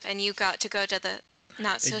trip and you got to go to the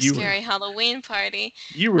not And so scary Halloween party.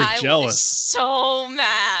 you were I was jealous. so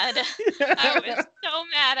mad. I was so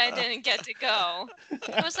mad I didn't get to go.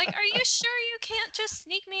 I was like, "Are you sure you can't just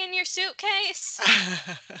sneak me in your suitcase?"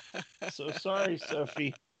 So sorry,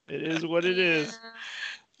 Sophie. It is what it is.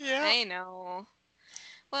 Yeah, Yeah. I know.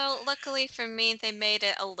 Well, luckily for me, they made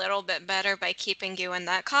it a little bit better by keeping you in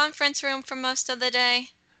that conference room for most of the day.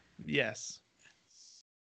 Yes,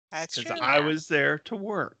 That's because true. I Yeah. was there to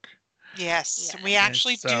work. Yes, we Yes. And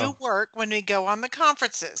actually do so, work when we go on the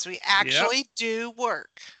conferences. We yep, actually do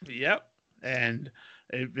work. yep. And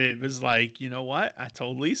it was like, you know what? I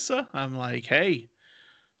told Lisa, I'm like, hey,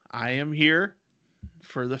 I am here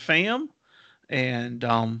for the fam. And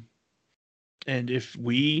and if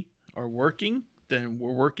we are working, then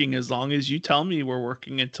we're working as long as you tell me we're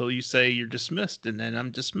working until you say you're dismissed, and then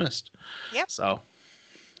I'm dismissed. Yep, So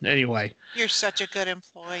anyway, you're such a good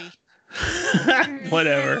employee. Mhm.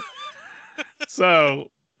 whatever.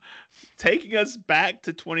 So taking us back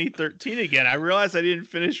to 2013 again, I realized I didn't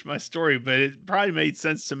finish my story, but it probably made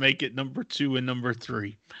sense to make it number two and number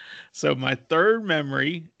three. So my third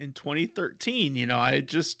memory in 2013, I had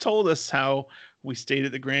just told us how we stayed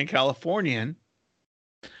at the Grand Californian.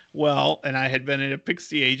 Well, and I had been a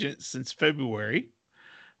Pixie agent since February.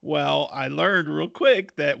 Well, I learned real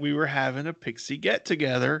quick that we were having a Pixie get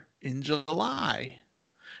together in July.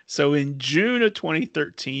 So in June of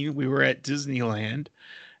 2013, we were at Disneyland.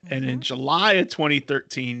 And in Hmm. July of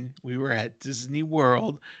 2013, we were at Disney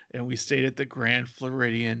World and we stayed at the Grand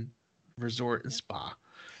Floridian Resort and Spa.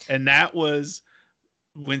 And that was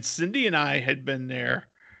when Cindy and I had been there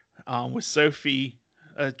with Sophie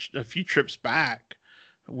a few trips back.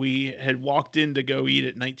 We had walked in to go eat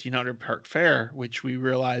at 1900 Park Fair, which we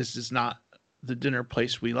realized is not the dinner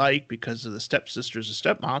place we like because of the stepsisters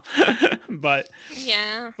and stepmom. but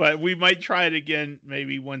Yeah. but we might try it again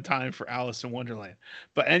maybe one time for Alice in Wonderland.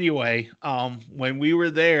 But anyway, when we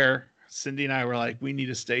were there, Cindy and I were like, we need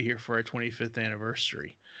to stay here for our 25th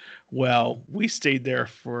anniversary. Well, we stayed there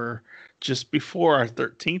for just before our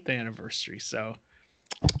 13th anniversary. So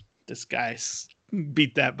this guy's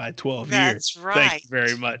beat that by 12 That's years. Thank right. you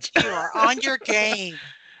very much. You are on your game.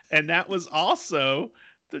 And that was also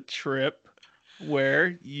the trip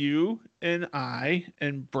where you and I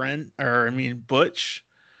and Butch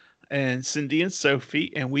and Cindy and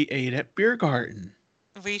Sophie, and we ate at Beer Garden.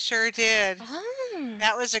 We sure did. Oh.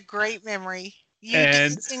 That was a great memory. You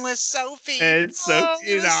And dancing with Sophie. and Oh, Sophie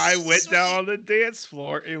it and was I so went down sweet. on the dance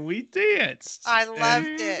floor and we danced. I And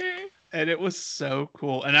loved it. Mhm. and it was so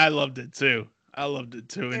cool. And I loved it too. I loved it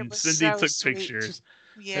too. It And was Cindy so took sweet. pictures.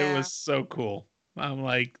 It Yeah, was so cool. I'm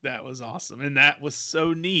like, that was awesome. And that was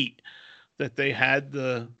so neat that they had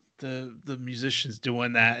the musicians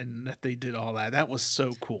doing that and that they did all that. That was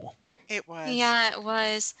so cool. it was. Yeah, it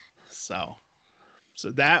was. So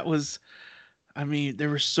that was, I mean, there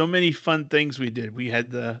were so many fun things we did. We had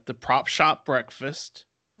the prop shop breakfast.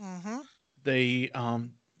 Hmm. They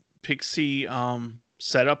Pixie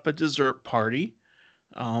set up a dessert party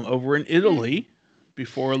over in Hmm. Italy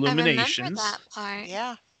before I remember Illuminations, that part.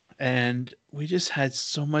 Yeah. and we just had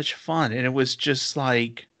so much fun. And it was just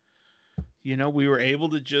like, we were able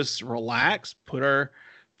to just relax, put our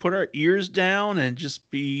ears down, and just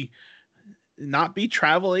be not be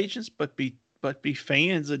travel agents, but be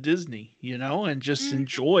fans of Disney, and just Mhm.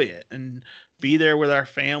 enjoy it and be Yeah. there with our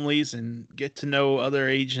families and get to know other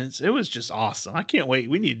agents. It was just awesome. I can't wait.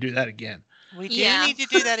 We need to do that again. We do Yeah. need to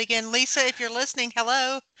do that again. Lisa, if you're listening,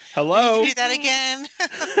 hello. We need to Hello. do that again.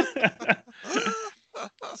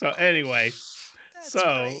 So anyway, That's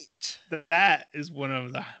so great. that is one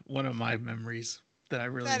of my memories that I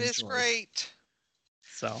really That is enjoyed. great.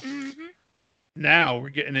 So Mhm. now we're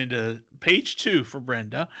getting into page 2 for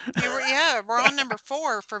Brenda. Yeah, we're on number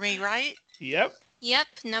 4 for me, right? Yep. Yep,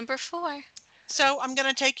 number 4. So I'm going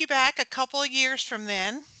to take you back a couple of years from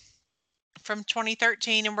then, from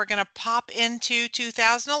 2013, and we're going to pop into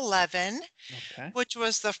 2011, Okay. which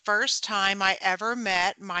was the first time I ever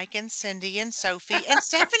met Mike and Cindy and Sophie and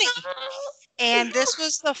Stephanie. And this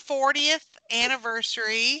was the 40th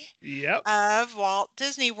anniversary Yep. of Walt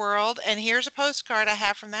Disney World. And here's a postcard I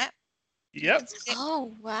have from that. You can Yep. see it.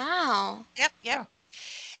 Oh, wow. Yep, yep.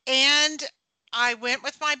 Yeah. And I went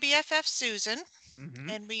with my BFF Susan, Mm-hmm.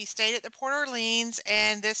 and we stayed at the Port Orleans.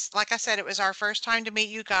 And this, like I said, it was our first time to meet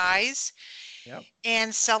you guys Yep.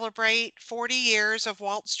 and celebrate 40 years of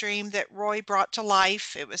Walt's dream that Roy brought to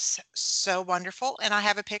life. It was so wonderful. And I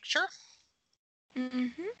have a picture.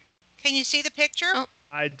 Mhm. Can you see the picture? Oh,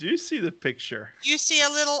 I do see the picture. You see a I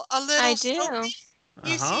little do. Sophie?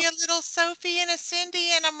 You Uh-huh. see a little Sophie and a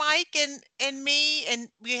Cindy and a Mike and me, and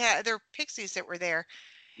we had there were pixies that were there.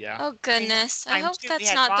 Yeah. Oh We had goodness. I time hope too. We that's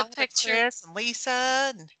had not the Bob and picture. Chris and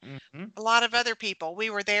Lisa and Hmm. a lot of other people. We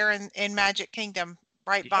were there in Magic Kingdom,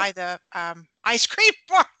 right Yep. by the ice cream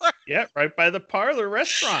parlor, Yep. Right by the parlor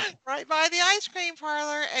restaurant. right by the ice cream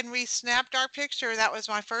parlor, and we snapped our picture. That was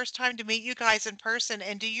my first time to meet you guys in person.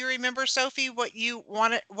 And do you remember, Sophie, what you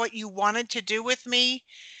wanted to do with me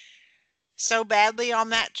so badly on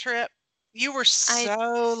that trip? You were I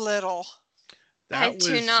so little. I That do was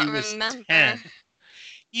she not was remember. 10.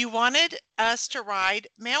 You wanted us to ride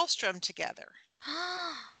Maelstrom together.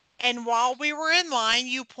 And while we were in line,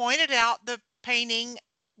 you pointed out the painting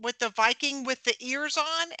with the Viking with the ears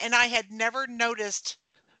on, and I had never noticed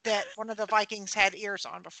that one of the Vikings had ears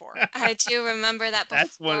on before. I do remember that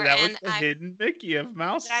before, That was and the hidden Mickey of That's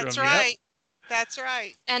Maelstrom. Yep. right. That's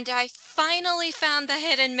right. I finally found the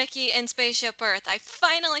hidden Mickey in Spaceship Earth. I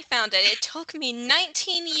finally found it. It took me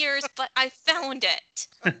 19 years, but I found it.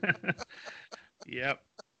 Yep.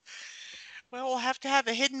 Well, we'll have to have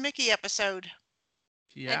a hidden Mickey episode.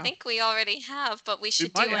 I Yeah. think we already have, but we We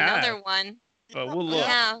should might do have, another one. but we'll We Yeah, look.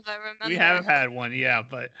 have, I We have remember. had one, yeah,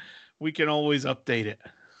 but we can always update it.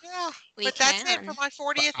 yeah. We But that's it for can. my But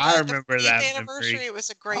 40th I the remember 40th that anniversary. memory. It was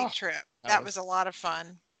a Oh, great trip. that That was was a lot of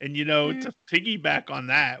fun. and Mm, to piggyback on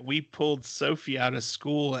that, we pulled Sophie out of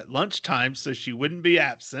school at lunchtime so she wouldn't be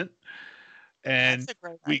absent. That's And a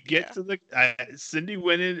great we get idea. to the Cindy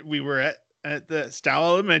went in. We were at the Stow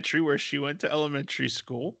Elementary where she went to elementary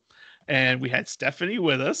school, and we had Stephanie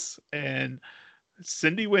with us. And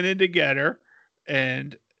Cindy went in to get her,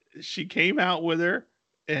 and she came out with her,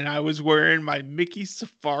 and I was wearing my Mickey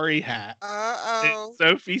Safari hat. And Uh-oh.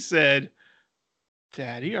 Sophie said,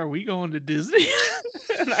 "Daddy, are we going to Disney?"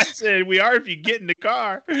 And I said, "We are if you get in the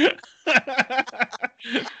car."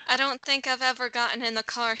 I don't think I've ever gotten in the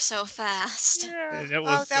car so fast. Yeah. And it Oh,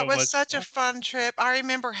 was that so was much such a fun. fun trip. I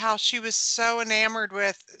remember how she was so enamored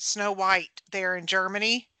with Snow White there in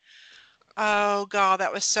Germany. Oh, God,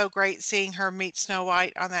 that was so great seeing her meet Snow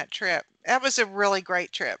White on that trip. That was a really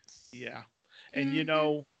great trip. Yeah. And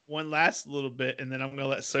Hmm. one last little bit, and then I'm gonna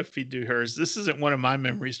let Sophie do hers. This isn't one of my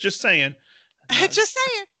memories, just saying. Not Just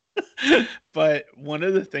saying. but one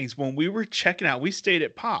of the things when we were checking out, we stayed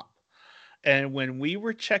at Pop. And when we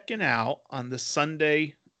were checking out on the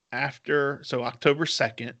Sunday after, so October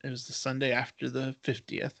 2nd, it was the Sunday after the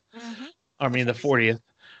 50th, Hmm. I The mean the 40th. 40th.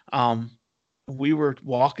 We were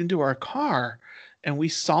walking to our car and we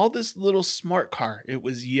saw this little smart car. It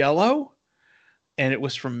was yellow and it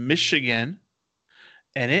was from Michigan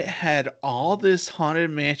and it had all this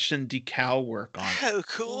Haunted Mansion decal work on it. Oh,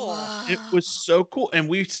 cool. It Whoa. was so cool. And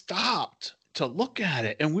we stopped to look at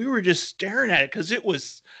it and we were just staring at it because it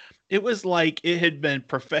was like it had been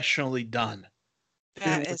professionally done. It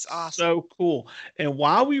That was is awesome. so cool. And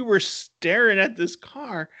while we were staring at this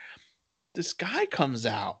car, this guy comes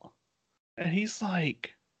out and he's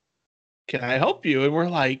like, "Can I help you?" And we're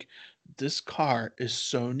like, "This car is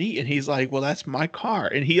so neat." And he's like, "Well, that's my car."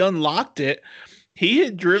 And he unlocked it. He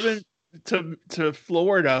had driven to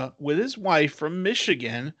Florida with his wife from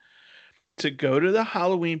Michigan to go to the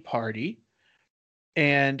Halloween party,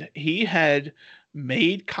 and he had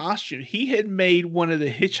made costume. He had made one of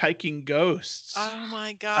the hitchhiking ghosts, Oh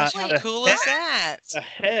my gosh, how Wait, the cool head, is that? the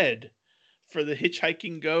head for the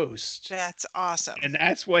hitchhiking ghost. That's awesome. And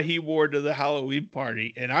that's what he wore to the Halloween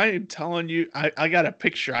party. And I am telling you, I got a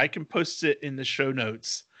picture. I can post it in the show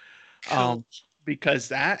notes. Cool. Because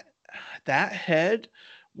that head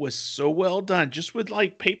was so well done, just with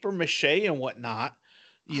like paper mache and whatnot,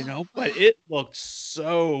 but it looked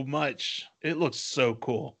so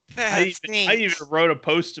cool. That's I neat. even wrote a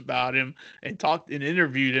post about him and talked and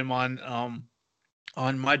interviewed him on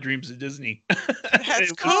My Dreams of Disney. That's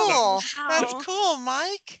It was oh cool. That's wow. cool,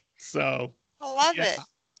 Mike. so I love yeah. it.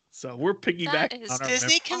 So we're That piggybacking is on our memory.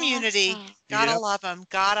 Disney community. awesome. Gotta Yep. love them.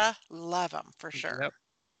 Gotta love them for sure. Yep.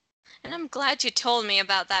 And I'm glad you told me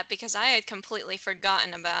about that because I had completely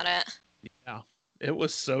forgotten about it. Yeah. It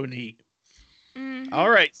was so neat. Hmm. All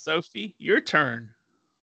right, Sophie, your turn.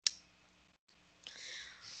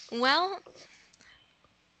 Well,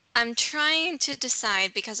 I'm trying to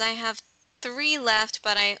decide because I have three left,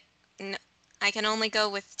 but I can only go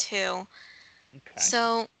with two. Okay.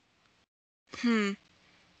 So, hmm,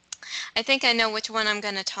 I think I know which one I'm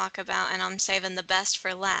going to talk about, and I'm saving the best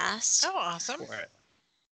for last. Oh, awesome. For it.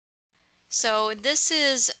 So this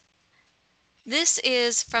is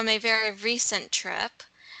from a very recent trip.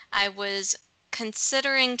 I was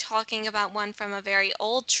considering talking about one from a very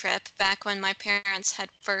old trip back when my parents had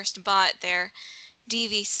first bought their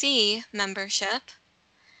DVC membership.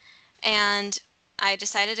 And I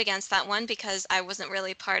decided against that one because I wasn't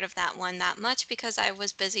really part of that one that much because I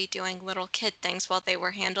was busy doing little kid things while they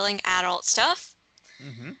were handling adult stuff.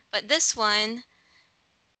 Mm-hmm. But this one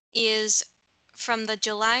is from the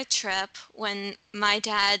July trip when my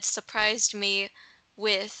dad surprised me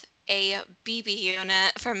with a BB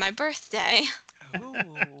unit for my birthday.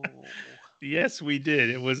 Ooh. Yes, we did.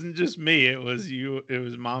 It wasn't just me. It was you. It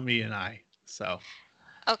was Mommy and I. So,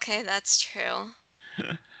 Okay, that's true.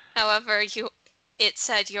 However, it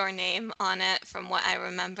said your name on it from what I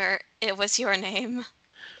remember. It was your name.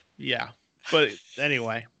 yeah. But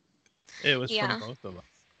anyway, it was from Yeah. both of us.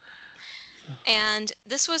 And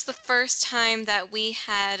this was the first time that we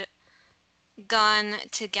had gone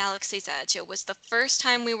to Galaxy's Edge. It was the first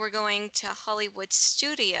time we were going to Hollywood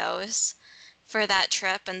Studios for that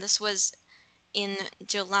trip, and this was in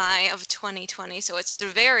July of 2020, so it's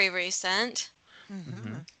very recent.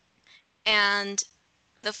 Mm-hmm. Mhm. And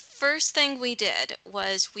the first thing we did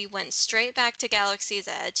was we went straight back to Galaxy's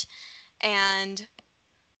Edge, and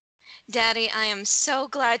Daddy, I am so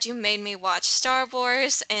glad you made me watch Star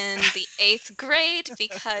Wars in the 8th grade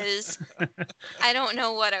because I don't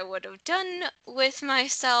know what I would have done with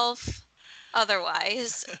myself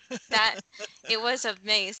otherwise. That it was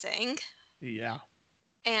amazing. Yeah.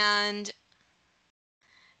 And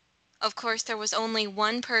of course, there was only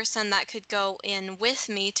one person that could go in with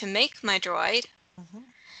me to make my droid. Mhm.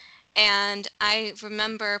 And I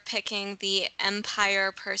remember picking the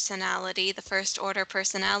Empire personality, the First Order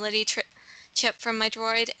personality chip from my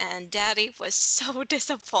droid, and Daddy was so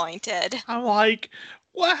disappointed. I'm like,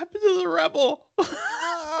 what happened to the rebel?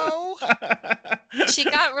 Oh. She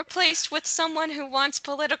got replaced with someone who wants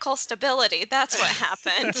political stability. That's what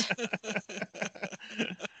happened.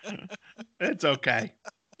 It's okay.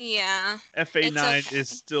 Yeah, it's FA9 okay. is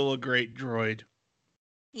still a great droid.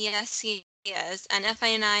 Yes, he is. And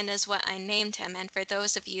FA9 is what I named him. And for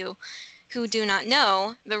those of you who do not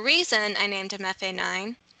know, the reason I named him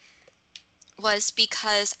FA9 was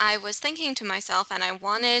because I was thinking to myself and I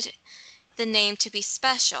wanted the name to be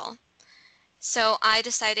special. So I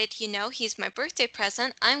decided, he's my birthday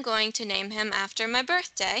present. I'm going to name him after my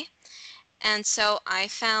birthday. And so I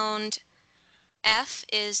found F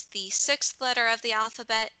is the 6th letter of the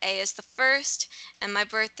alphabet, A is the first, and my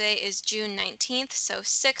birthday is June 19th, so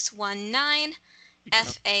 619 Become,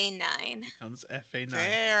 FA9. becomes FA9.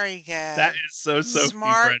 Very That good. is so Sophie,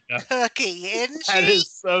 Smart Brenda. cookie, isn't That she? is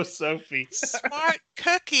so Sophie. Smart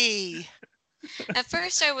cookie. At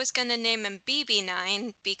first, I was going to name him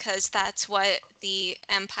BB9 because that's what the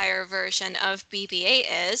Empire version of BB 8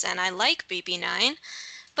 is, and I like BB9.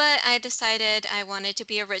 But I decided I wanted to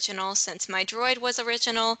be original since my droid was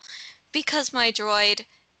original because my droid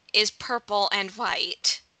is purple and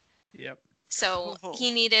white. Yep. So Cool. he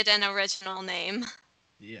needed an original name.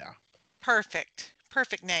 Yeah. Perfect.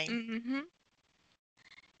 Perfect name. Hmm.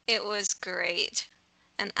 It was great.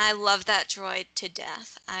 And I love that droid to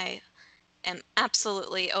death. I am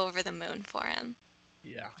absolutely over the moon for him.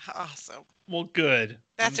 Yeah. Awesome. Well, good.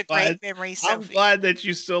 That's a great memory, I'm Sophie. glad that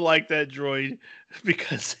you still like that droid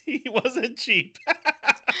because he wasn't cheap.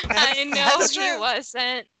 I know That's he true.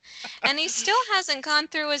 wasn't. And he still hasn't gone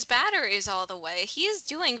through his batteries all the way. He is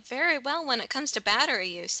doing very well when it comes to battery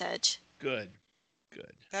usage. Good.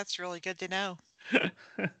 Good. That's really good to know.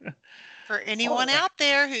 For All anyone right. out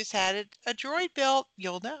there who's had a droid built,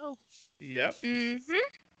 you'll know. Yep. Mm-hmm.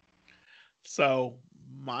 So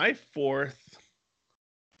my fourth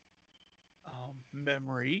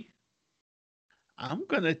memory, I'm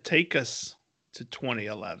gonna take us to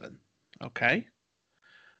 2011. Okay.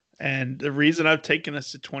 And the reason I've taken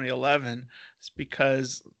us to 2011 is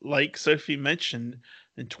because, like Sophie mentioned,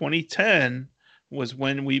 in 2010 was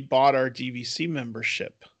when we bought our DVC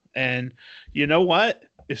membership. And you know what?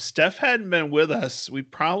 If Steph hadn't been with us, we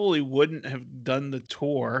probably wouldn't have done the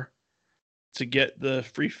tour to get the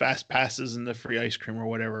free fast passes and the free ice cream or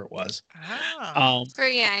whatever it was. Ah. Um,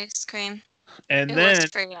 Free ice cream. and It was then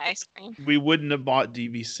free ice cream. we wouldn't have bought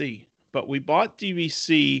DVC. But we bought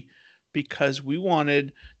DVC because we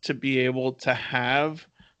wanted to be able to have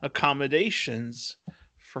accommodations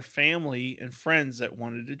for family and friends that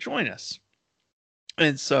wanted to join us.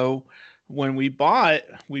 And so when we bought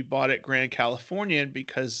at Grand Californian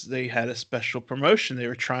because they had a special promotion. They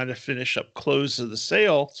were trying to finish up close of the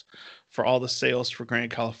sales for all the sales for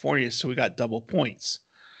Grand California. So we got double points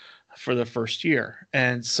for the first year.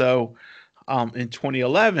 And so in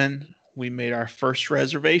 2011, we made our first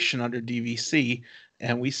reservation under DVC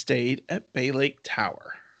and we stayed at Bay Lake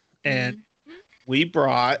Tower. And Mm-hmm. we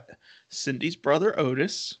brought Cindy's brother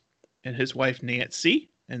Otis and his wife Nancy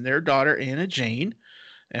and their daughter Anna Jane.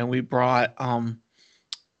 And we brought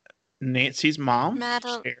Nancy's mom, Madel.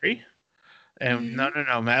 Sherry, and Hmm.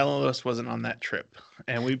 no, Madeline Lewis wasn't on that trip.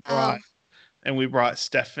 And Oh. we brought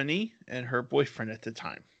Stephanie and her boyfriend at the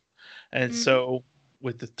time. And Hmm. so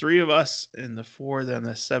with the three of us and the four, then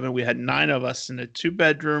the seven, we had nine of us in a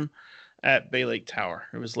 2-bedroom at Bay Lake Tower.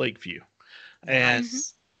 It was Lakeview. And Hmm.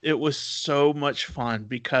 Nice. it was so much fun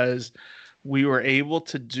because we were able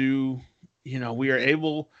to do, we were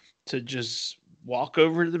able to just walk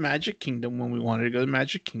over to the Magic Kingdom when we wanted to go to the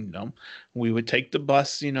Magic Kingdom. We would take the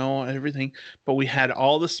bus, everything, but we had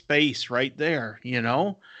all the space right there.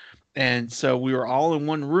 And so we were all in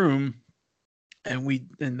one room, and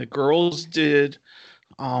the girls did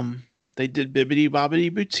they did Bibbidi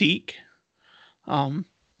Bobbidi Boutique um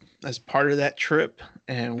as part of that trip,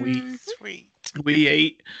 and we Hmm. Sweet. we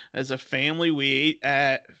ate as a family. We ate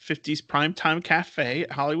at 50's Primetime Cafe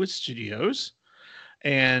at Hollywood Studios,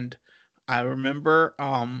 and I remember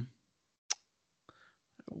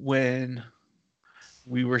when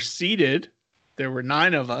we were seated, there were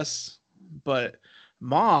nine of us, but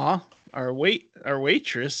Ma, our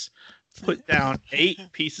waitress, put down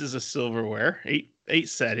 8 pieces of silverware, eight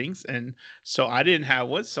settings, and so I didn't have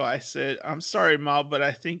one. So I said, "I'm sorry, Ma, but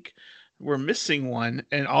I think we're missing one."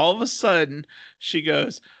 And all of a sudden, she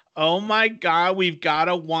goes, "Oh my God, we've got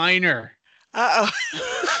a whiner!" Uh-oh.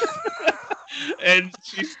 And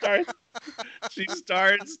she starts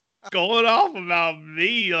going off about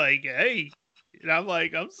me, like, "Hey." And I'm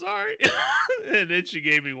like, "I'm sorry." And then she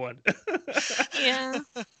gave me one. Yeah.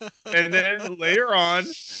 And then later on,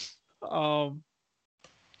 um,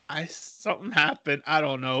 I something happened. I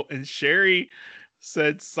don't know. And Sherry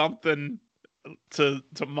said something to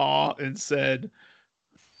Ma and said,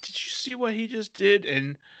 "Did you see what he just did?"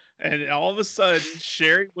 And all of a sudden,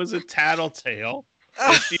 Sherry was a tattletale, and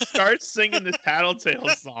Oh. she starts singing the tattletale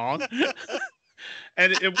song.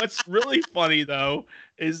 And what's really funny though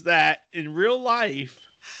is that in real life,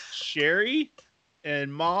 Sherry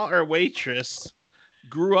and Ma, our waitress,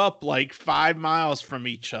 grew up like 5 miles from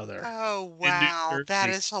each other Oh, in New wow. That Jersey.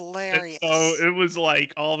 is And so hilarious. it was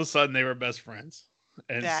like all of a sudden they were best friends.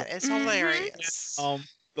 And so That is Hmm. hilarious.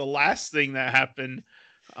 the last thing that happened,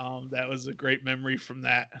 that was a great memory from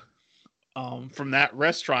that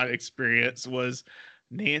restaurant experience was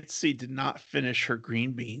Nancy did not finish her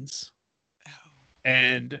green beans, Oh.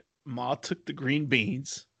 and Ma took the green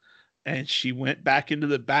beans and she went back into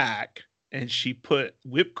the back and she put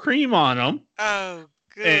whipped cream on them, Oh,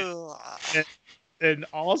 and good. and, and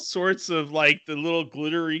all sorts of like the little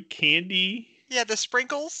glittery candy, Yeah, the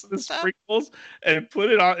sprinkles and the stuff. sprinkles, and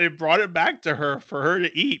put it on and brought it back to her for her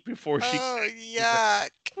to eat before she Oh, could eat it. yuck.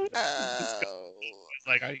 It was disgusting. Oh,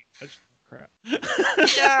 Like, I touched that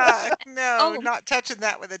yuck. crap. No, Oh, not touching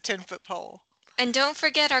that with a 10-foot pole. and don't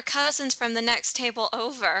forget our cousins from the next table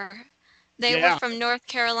over. They were Yeah, from North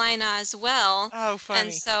Carolina as well. Oh, And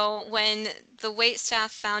funny. so when the wait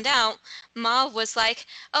staff found out, Ma was like,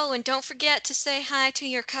 "Oh, and don't forget to say hi to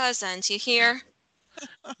your cousins, you hear?"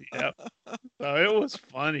 yeah. So it was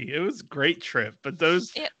funny. It was a great trip. But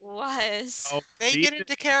those, It was. They being get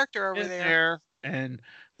into character over in there. there and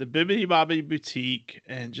the Bibbidi Bobbidi Boutique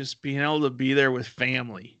and just being able to be there with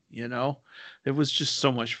family, it was just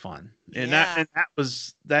so much fun. And that Yeah, and that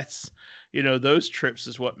was those trips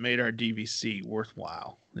is what made our DVC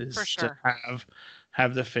worthwhile, for is to sure.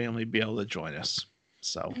 have the family be able to join us.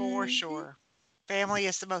 So For Hmm. sure. Family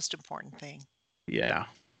is the most important thing. yeah.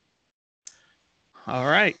 All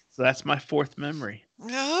right. So that's my fourth memory.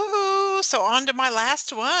 Oh, so on to my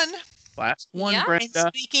last one. Last one, Yeah. And Brenda.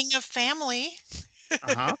 speaking of family,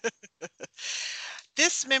 Uh-huh.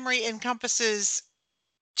 this memory encompasses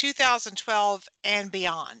 2012 and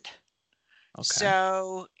beyond. Okay.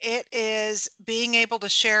 So it is being able to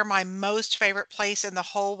share my most favorite place in the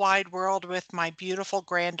whole wide world with my beautiful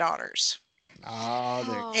granddaughters. Ah,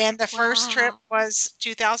 there. Oh, And the first trip wow. was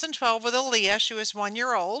 2012 with Aaliyah. She was 1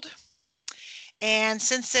 year old. And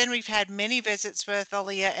since then, we've had many visits with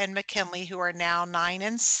Aaliyah and McKinley, who are now 9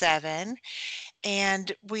 and 7.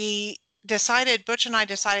 And Butch and I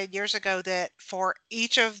decided years ago that for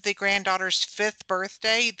each of the granddaughters' fifth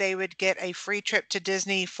birthday, they would get a free trip to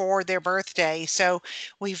Disney for their birthday. So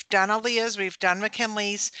we've done Aaliyah's, we've done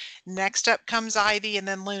McKinley's. Next up comes Ivy and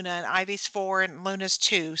then Luna, and Ivy's 4 and Luna's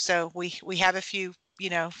 2. So we have a few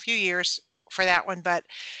years for that one, but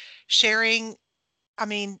sharing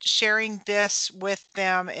sharing this with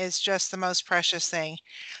them is just the most precious thing.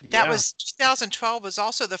 That Yeah. was 2012 was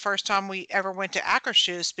also the first time we ever went to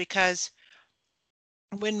Akershus because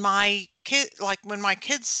when my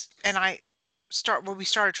kids and I when we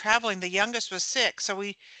started traveling, the youngest was 6,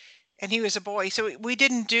 and he was a boy. So we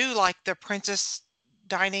didn't do like the princess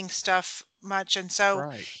dining stuff much. And so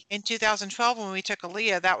Right. in 2012, when we took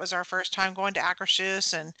Aaliyah, that was our first time going to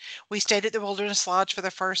Akershus, and we stayed at the Wilderness Lodge for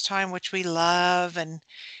the first time, which we love, and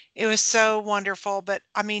it was so wonderful. But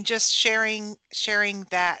I mean, just sharing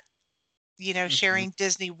that, Hmm. sharing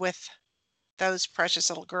Disney with those precious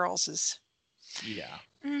little girls Yeah.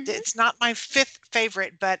 Mhm. it's not my fifth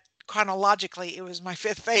favorite, but chronologically, it was my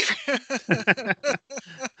fifth favorite.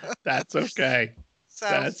 That's okay. So,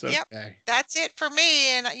 That's yep, okay. that's it for me.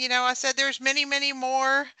 And I said there's many, many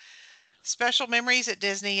more special memories at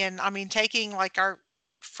Disney, and I mean taking like our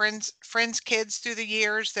friends kids through the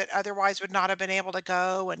years that otherwise would not have been able to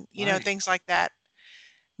go, and Right. things like that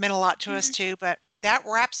meant a lot to us Mhm. too. But that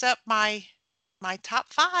wraps up my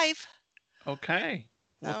top 5. Okay.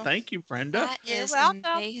 Well, So thank you, Brenda. That you're is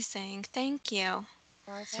welcome. amazing. Thank you.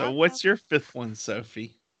 You're So, welcome. what's your fifth one,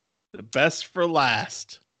 Sophie? The best for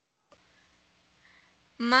last.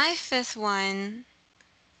 My fifth one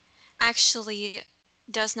actually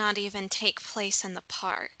does not even take place in the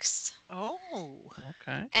parks. Oh,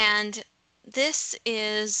 Okay. And this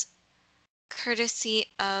is courtesy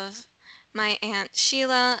of my Aunt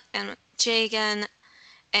Sheila and Jagan.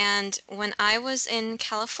 And when I was in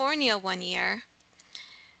California one year,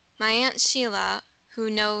 my Aunt Sheila, who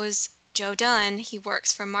knows Joe Dunn, he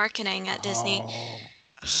works for marketing at Disney, Oh,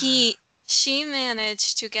 he she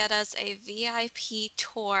managed to get us a VIP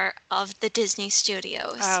tour of the Disney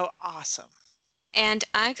studios. oh, awesome. And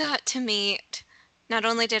I got to meet, not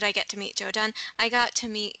only did I get to meet Joe Dunn, I got to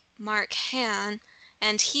meet Mark Han,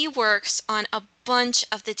 and he works on a bunch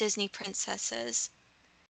of the Disney princesses,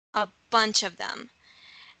 a bunch of them.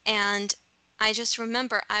 And I just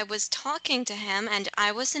remember I was talking to him, and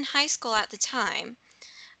I was in high school at the time.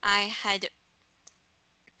 I had,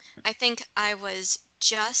 I think I was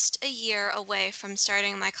just a year away from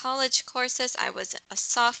starting my college courses. I was a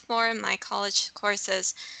sophomore, and my college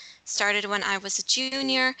courses started when I was a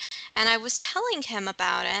junior. And I was telling him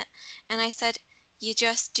about it. And I said, you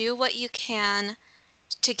just do what you can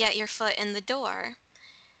to get your foot in the door.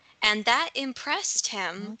 And that impressed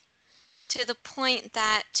him Mhm. to the point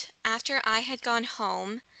that after I had gone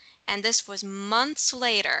home, and this was months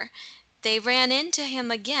later, they ran into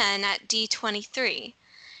him again at D23.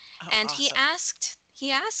 Oh, And awesome.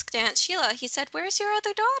 he asked Aunt Sheila, he said, "Where's your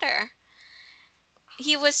other daughter?"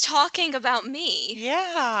 He was talking about me.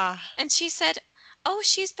 Yeah. And she said, "Oh,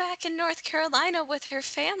 she's back in North Carolina with her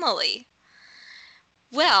family."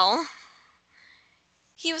 Well,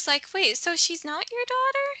 he was like, "Wait, so she's not your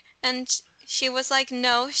daughter?" And she was like,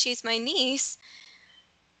 "No, she's my niece."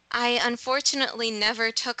 I unfortunately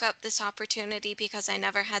never took up this opportunity because I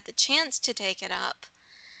never had the chance to take it up.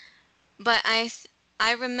 But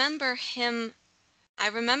I remember I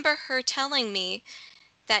remember her telling me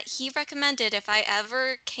that he recommended if I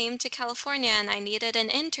ever came to California and I needed an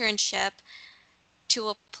internship to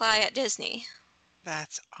apply at Disney.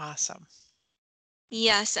 That's awesome.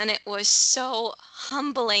 Yes, and it was so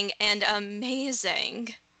humbling and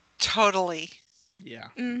amazing. Totally. yeah.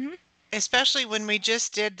 Mhm. Especially when we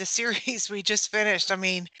just did the series we just finished. I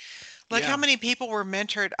mean, look how Yeah. many people were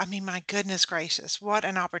mentored. I mean, my goodness gracious, what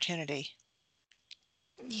an opportunity.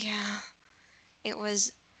 Yeah, it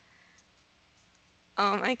was,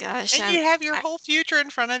 oh my gosh. And you have your I, whole future in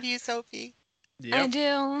front of you, Sophie. I Yep.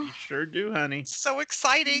 do. You sure do, honey. So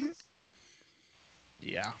exciting. Mhm.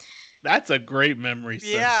 Yeah. That's a great memory,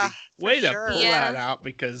 Yeah, Sophie. for Way to pull sure. that Yeah. out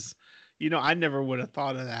because, I never would have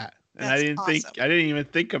thought of that. And That's awesome. I didn't even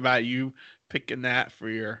think about you picking that for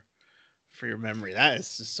your memory. That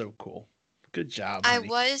is just so cool. Good job, I honey.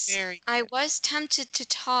 was Very I good. was tempted to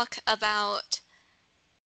talk about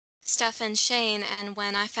Steph and Shane, and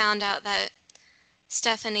when I found out that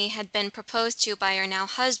Stephanie had been proposed to by her now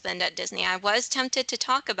husband at Disney, I was tempted to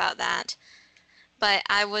talk about that, but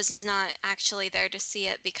I was not actually there to see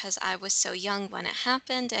it because I was so young when it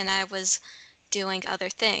happened and I was doing other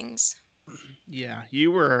things. Yeah,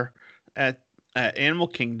 you were at Animal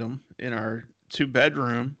Kingdom in our two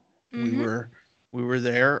bedroom. We Mhm. were we were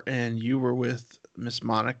there, and you were with Miss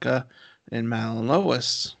Monica and Madeline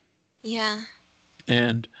Lois, Yeah.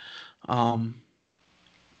 and um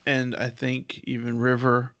and I think even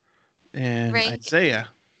River and Ray. Isaiah.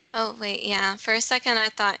 Oh, wait, yeah. For a second I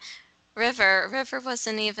thought River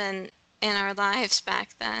wasn't even in our lives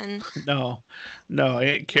back then. No, no,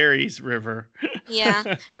 Aunt Carrie's River. Yeah.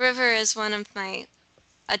 River is one of my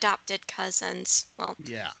adopted cousins. Well,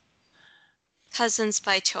 Yeah, cousins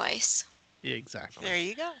by choice. exactly. There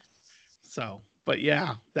you go. So, but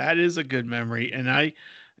yeah, that is a good memory. And I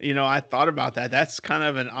thought about that. That's kind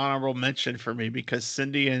of an honorable mention for me because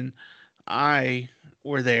Cindy and I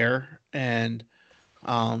were there, and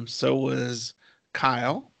so was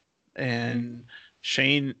Kyle and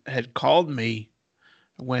Shane had called me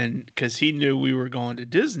because he knew we were going to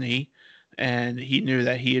Disney, and he knew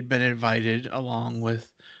that he had been invited along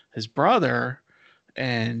with his brother,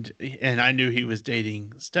 and I knew he was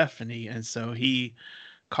dating Stephanie, and so he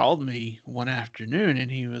called me one afternoon,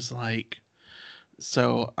 and he was like,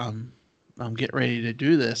 "So I'm getting ready to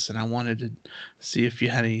do this, and I wanted to see if you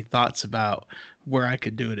had any thoughts about where I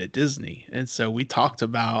could do it at Disney." And so we talked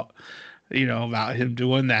about, about him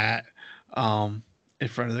doing that um, in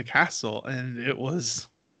front of the castle, and it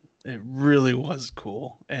really was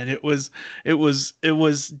cool, and it was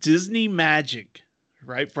Disney magic,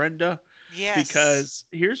 right, Brenda? Yes. Because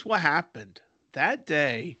here's what happened that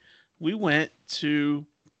day. We went to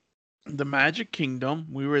the Magic Kingdom.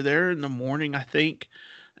 We were there in the morning, I think,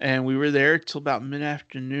 and we were there till about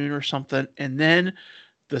mid-afternoon or something. And then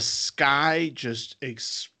the sky just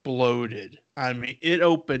exploded. I mean, it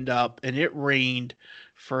opened up and it rained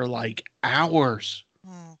for like hours.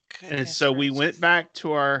 Oh, And goodness so gracious. we went back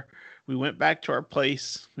to our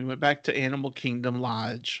place. We went back to Animal Kingdom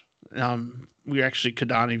Lodge. We were actually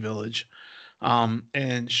Kidani Village.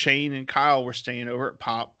 And Shane and Kyle were staying over at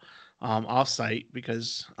Pop off site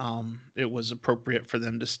because it was appropriate for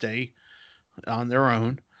them to stay on their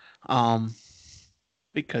own. Um,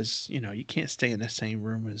 because you can't stay in the same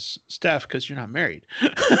room as Steph because you're not married.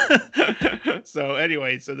 So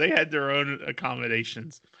anyway, so they had their own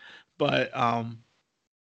accommodations, but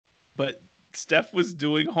but Steph was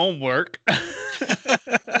doing homework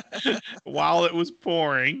while it was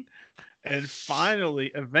pouring, and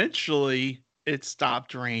eventually, it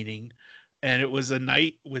stopped raining, and it was a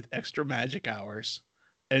night with extra magic hours.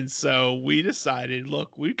 And so we decided,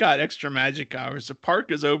 look, we've got extra magic hours. The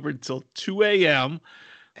park is open until 2 a.m.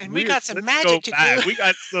 And we got some Let's go magic to do. back. We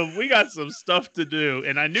got some stuff to do.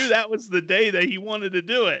 And I knew that was the day that he wanted to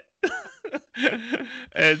do it.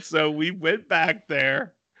 And so we went back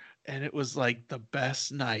there, and it was like the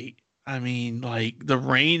best night. I mean, like the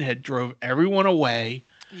rain had drove everyone away.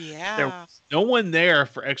 There Yeah. was no one there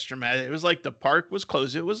for extra magic. It was like the park was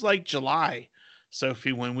closed. It was like July,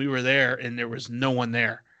 Sophie, when we were there, and there was no one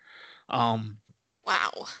there. Um,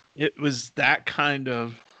 Wow. it was that kind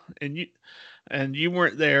of, and you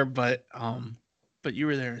weren't there, but you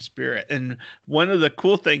were there in spirit. And one of the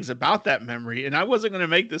cool things about that memory, and I wasn't going to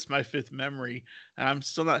make this my fifth memory, and I'm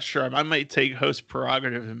still not sure. I might take host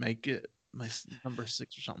prerogative and make it my number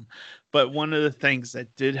 6 or something. But one of the things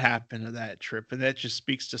that did happen to that trip, and that just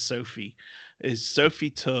speaks to Sophie, is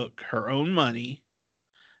Sophie took her own money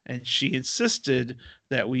and she insisted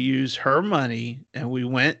that we use her money, and we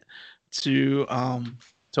went to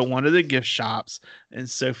one of the gift shops, and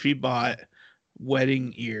Sophie bought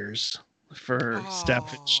wedding ears for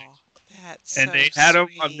Steph and Shane, Oh, that's and so they had them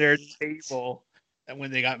on their sweet. table and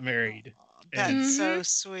when they got married. Oh, that's And Mhm. so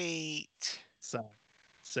sweet. so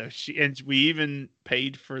and we even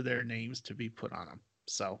paid for their names to be put on them.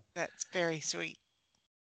 So That's very sweet.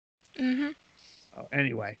 Mhm.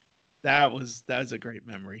 anyway, that was a great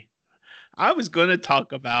memory. I was going to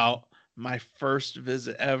talk about my first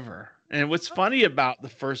visit ever. And what's funny about the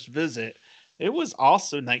first visit, it was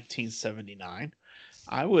also 1979.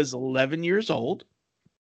 I was 11 years old,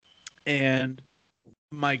 and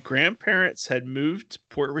my grandparents had moved to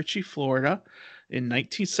Port Richey, Florida in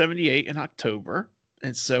 1978 in October.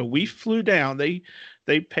 And so we flew down.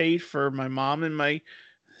 They paid for my mom and my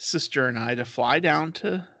sister and I to fly down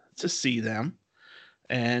to see them.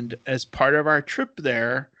 And as part of our trip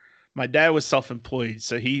there, my dad was self-employed,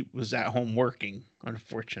 so he was at home working,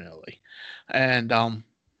 unfortunately. And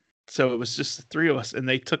so it was just the three of us, and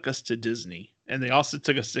they took us to Disney, and they also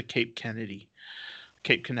took us to Cape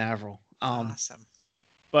Canaveral. Awesome.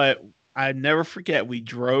 But I never forget, we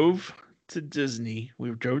drove to Disney.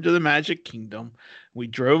 We drove to the Magic Kingdom. We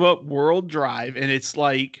drove up World Drive, and it's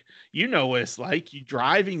like, you know what it's like. You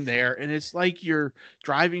driving there, and it's like you're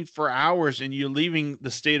driving for hours and you're leaving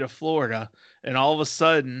the state of Florida, and all of a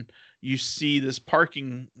sudden you see this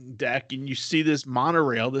parking deck and you see this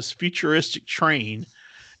monorail, this futuristic train,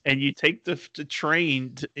 and you take the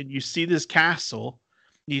train and you see this castle,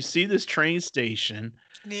 you see this train station,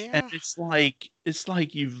 and Yeah, it's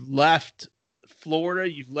like you've left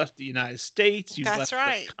Florida, you've left the United States, you've that's left the,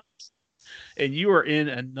 right. and you are in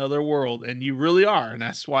another world, and you really are, and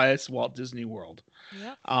that's why it's Walt Disney World.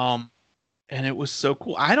 Yep. Um, and it was so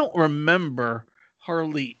cool. I don't remember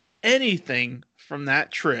hardly anything from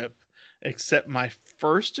that trip except my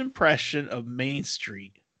first impression of Main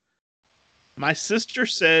Street. My sister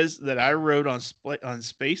says that I rode on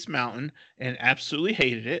Space Mountain and absolutely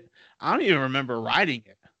hated it. I don't even remember riding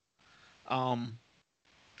it. Um,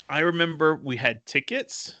 I remember we had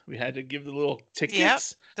tickets. We had to give the little Yep.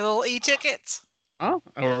 tickets, The little e-tickets.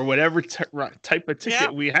 or whatever type of ticket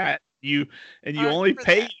Yep. we had. You I only remember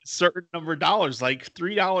paid that. a certain number of dollars, like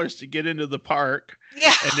 $3 to get into the park,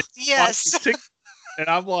 Yeah. and then buy Yes. your ticket. And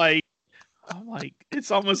I'm like,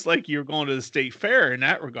 it's almost like you're going to the state fair in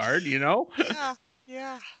that regard, you know? Yeah.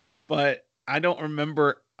 Yeah. But I don't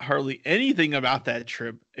remember hardly anything about that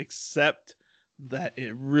trip except that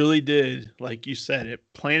it really did, like you said, it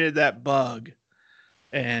planted that bug,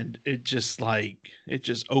 and it just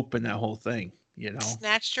opened that whole thing, you know?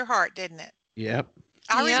 Snatched your heart, didn't it? Yep.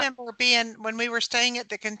 I Yep. remember being when we were staying at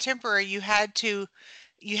the Contemporary, you had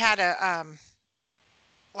a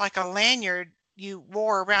like a lanyard you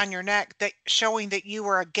wore around your neck that showing that you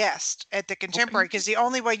were a guest at the Contemporary, because the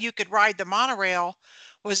only way you could ride the monorail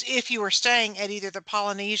was if you were staying at either the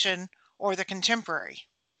Polynesian or the Contemporary.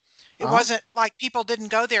 It Oh. wasn't like people didn't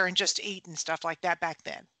go there and just eat and stuff like that back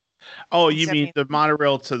then. Oh, in you mean 70 the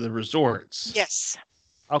monorail to the resorts? Yes.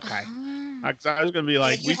 Okay. Um, 'Cause I was gonna be Yeah,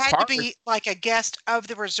 like, you we had to parked. be like a guest of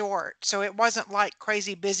the resort, so it wasn't like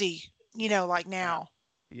crazy busy, like now.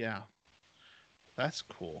 Yeah, that's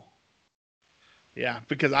cool. Yeah,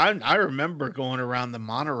 because I remember going around the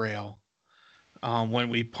monorail when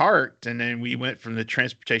we parked, and then we went from the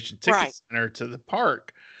transportation ticket Right. center to the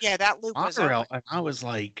park Yeah, that loop was monorail, open. and I was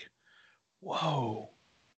like, whoa,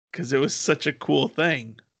 because it was such a cool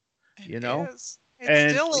thing, you know? It is. It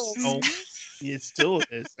And still you is. know, it still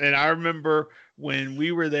is. And I remember when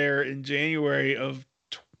we were there in January of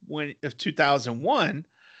 2001,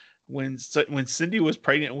 when Cindy was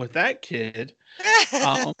pregnant with that kid,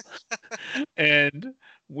 um, and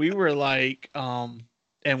we were like,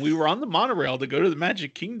 and we were on the monorail to go to the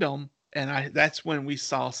Magic Kingdom, and that's when we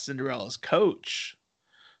saw Cinderella's coach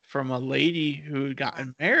from a lady who had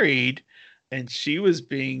gotten married, and she was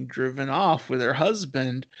being driven off with her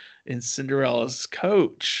husband in Cinderella's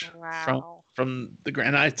coach Wow. from the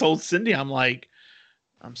grand. I told Cindy, I'm like,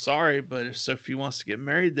 I'm sorry, but if Sophie wants to get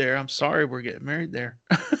married there, I'm sorry, we're getting married there.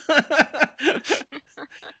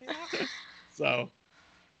 Yeah. So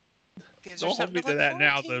Gives her don't hold something me to to look that forward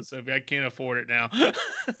now, to. though, Sophie. I can't afford it now.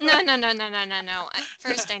 no, no, no, no, no, no, no.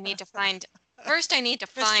 First, I need to find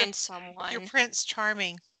Mr. someone. Your Prince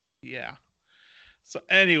Charming. Yeah. So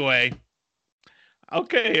anyway,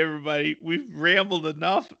 okay, everybody, we've rambled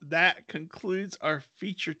enough. That concludes our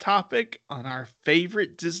feature topic on our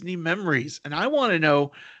favorite Disney memories. And I want to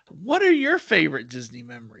know, what are your favorite Disney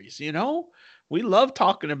memories? You know, we love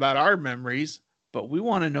talking about our memories, but we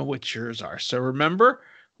want to know what yours are. So remember,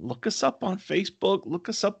 look us up on Facebook, look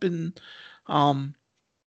us up um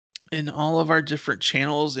in all of our different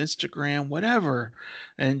channels, Instagram, whatever,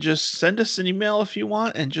 and just send us an email if you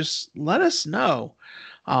want, and just let us know.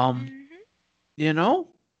 Um, Mhm. you know,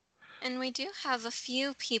 And we do have a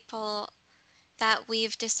few people that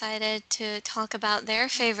we've decided to talk about their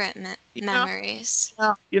favorite yeah, memories.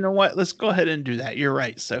 yeah. You know what? Let's go ahead and do that. You're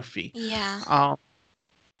right, Sophie. Yeah. Um,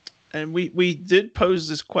 and we did pose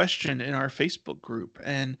this question in our Facebook group,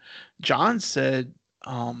 and John said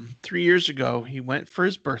 3 years ago he went for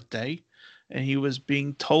his birthday, and he was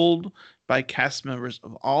being told by cast members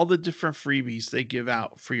of all the different freebies they give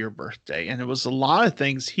out for your birthday, and it was a lot of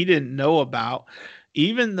things he didn't know about,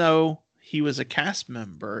 even though he was a cast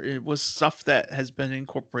member. It was stuff that has been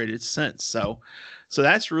incorporated since. So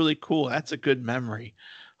that's really cool. That's a good memory.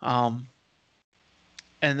 Um,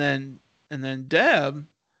 and then Deb,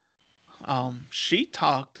 she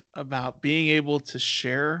talked about being able to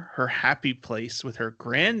share her happy place with her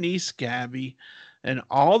grandniece Gabby and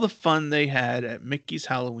all the fun they had at Mickey's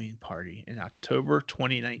Halloween party in October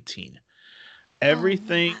 2019. Oh,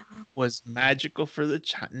 Everything wow. was magical for the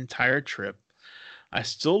entire trip. I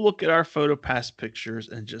still look at our PhotoPass pictures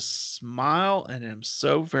and just smile and am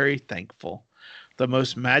so very thankful. The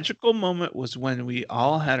most magical moment was when we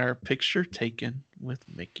all had our picture taken with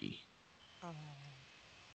Mickey. Oh,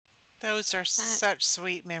 those are such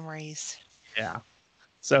sweet memories. Yeah.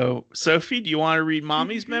 So, Sophie, do you want to read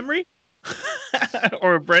Mommy's memory?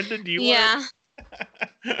 Or Brenda, do you Yeah,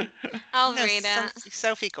 want I'll No, read it.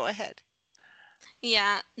 Sophie, go ahead.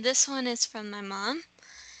 Yeah, this one is from my mom,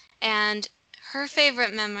 and her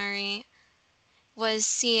favorite memory was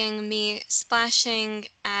seeing me splashing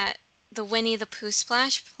at the Winnie the Pooh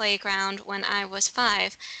Splash Playground when I was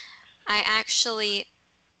 5. I actually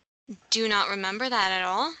do not remember that at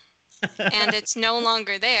all, and to? it's no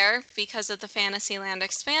longer there because of the Fantasyland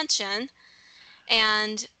expansion.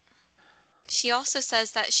 And she also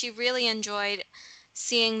says that she really enjoyed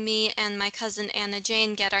seeing me and my cousin Anna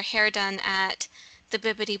Jane get our hair done at the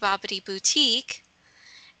Bibbidi Bobbidi Boutique.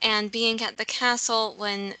 and being at the castle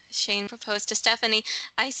when Shane proposed to Stephanie.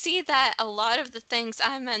 I see that a lot of the things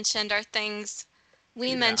I mentioned are things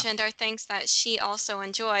we mentioned are things that she also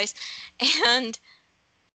enjoys. And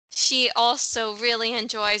she also really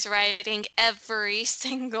enjoys riding every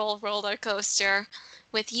single roller coaster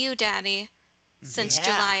with you, Daddy, since Yeah.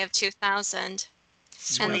 July of 2000.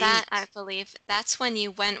 And Sweet. that, I believe, that's when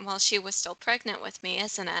you went while she was still pregnant with me,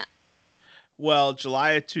 isn't it? Well,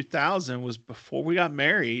 July of 2000 was before we got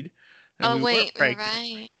married, and Oh, we weren't wait, you're pregnant.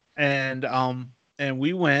 right. And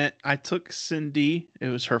we went. I took Cindy. It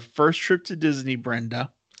was her first trip to Disney,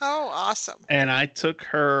 Brenda, Oh, awesome. and I took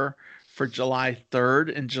her for July 3rd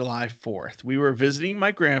and July 4th. We were visiting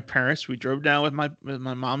my grandparents. We drove down with my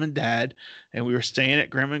mom and dad, and we were staying at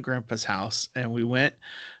Grandma and Grandpa's house.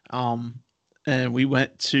 Um, and we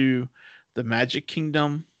went to the Magic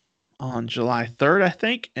Kingdom on July 3rd, I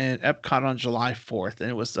think, and Epcot on July 4th. And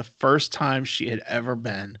it was the first time she had ever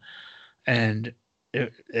been, and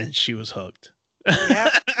and she was hooked.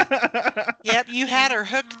 Yep. Yep. You had her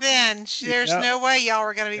hooked then. There's Yep, no way y'all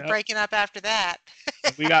were going to be yep. breaking up after that.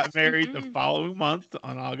 And we got married the Mhm. following month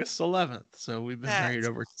on August 11th. So we've been married That's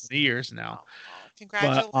over awesome. 20 years now. Oh,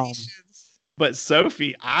 But congratulations. but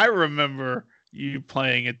Sophie, I remember you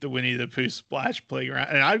playing at the Winnie the Pooh Splash Playground,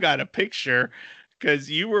 and I've got a picture because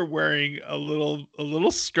you were wearing a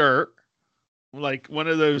little skirt, like one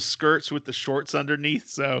of those skirts with the shorts underneath.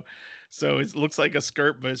 So it looks like a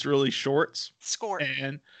skirt, but it's really shorts. Score.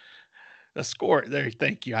 And a skirt. There,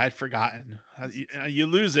 thank you. I'd forgotten. You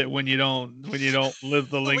lose it when you don't live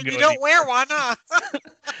the When lingo you don't wear anymore. one, huh?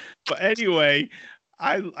 But anyway,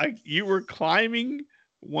 I you were climbing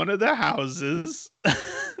one of the houses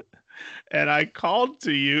and I called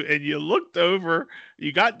to you and you looked over,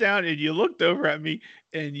 you got down and you looked over at me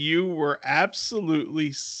and you were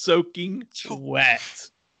absolutely soaking wet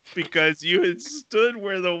because you had stood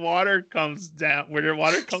where the water comes down, where the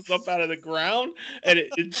water comes up out of the ground, and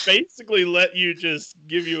it basically let you just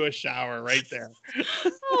give you a shower right there.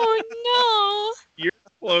 Oh Your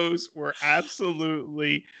clothes were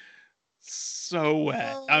absolutely so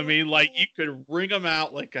wet. I mean, like Oh, you could wring them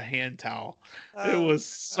out like a hand towel. It oh, was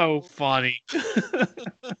so no. funny. no.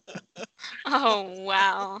 Oh,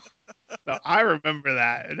 wow. So I remember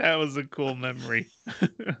that, and that was a cool memory.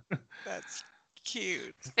 That's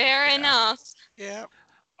cute. Fair Yeah. enough. Yeah.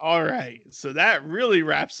 All right. So that really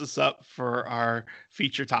wraps us up for our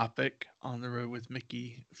feature topic on the road with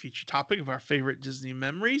Mickey feature topic of our favorite Disney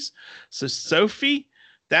memories. So, Sophie,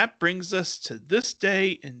 that brings us to this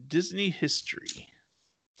day in Disney history.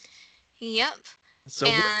 Yep.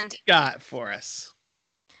 So, what do And you got for us?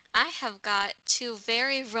 I have got two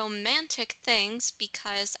very romantic things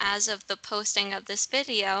because as of the posting of this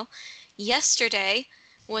video, yesterday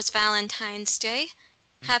was Valentine's Day.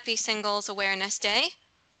 Happy Singles Awareness Day.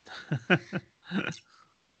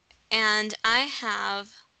 And I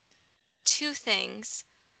have two things,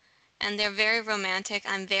 and they're very romantic.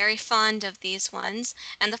 I'm very fond of these ones.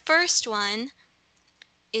 And the first one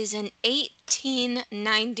is in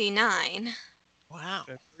 1899, Wow.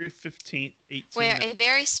 February 15th, where 18. a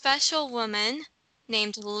very special woman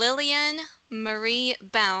named Lillian Marie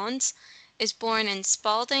Bounds is born in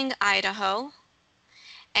Spalding, Idaho.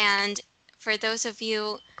 And for those of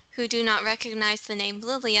you who do not recognize the name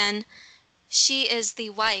Lillian, she is the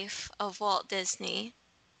wife of Walt Disney.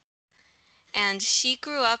 And she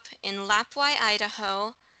grew up in Lapwai,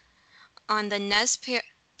 Idaho, on the Nez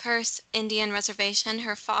Perce Indian Reservation.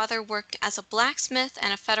 Her father worked as a blacksmith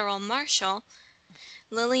and a federal marshal.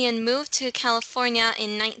 Lillian moved to California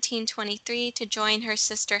in 1923 to join her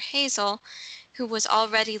sister Hazel, who was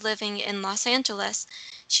already living in Los Angeles.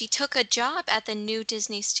 She took a job at the new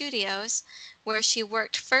Disney Studios, where she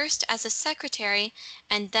worked first as a secretary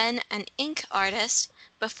and then an ink artist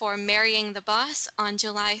before marrying the boss on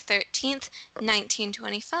July 13th,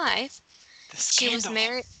 1925. The She was scandal.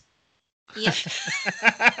 married. Yep.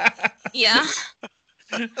 Yeah.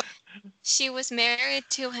 She was married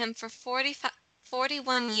to him for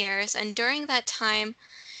 41 years, and during that time,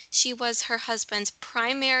 she was her husband's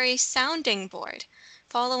primary sounding board.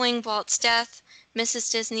 Following Walt's death, Mrs.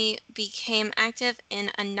 Disney became active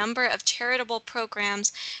in a number of charitable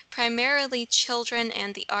programs, primarily children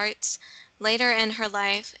and the arts. Later in her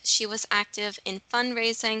life, she was active in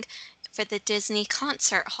fundraising for the Disney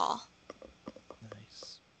Concert Hall.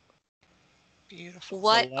 Nice. Beautiful.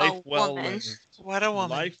 It's a What life a well woman. lived. What a woman.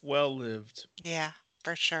 Life well lived. Yeah,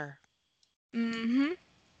 for sure. Hmm.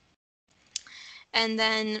 And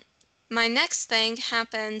then my next thing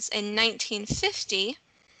happens in 1950.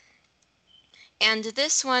 And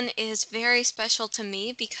this one is very special to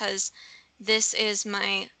me because this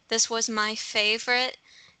was my favorite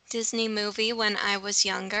Disney movie when I was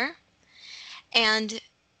younger. And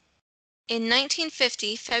in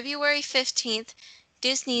 1950, February 15th,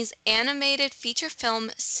 Disney's animated feature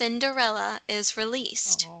film Cinderella is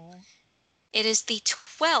released. Oh. It is the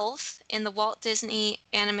 12th in the Walt Disney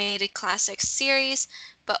Animated Classics series,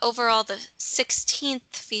 but overall the 16th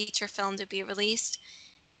feature film to be released.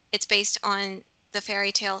 It's based on the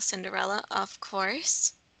fairy tale Cinderella, of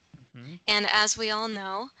course. Mhm. And as we all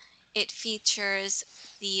know, it features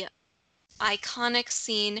the iconic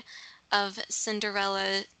scene of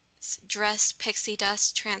Cinderella's dressed pixie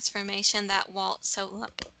dust transformation that Walt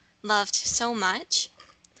loved so much.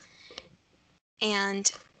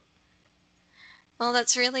 And well,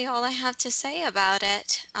 that's really all I have to say about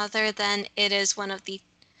it, other than it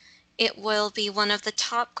will be one of the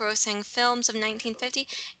top grossing films of 1950,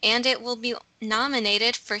 and it will be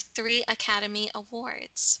nominated for 3 Academy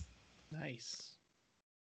Awards. Nice.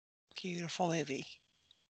 Beautiful movie.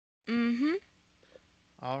 Mm-hmm.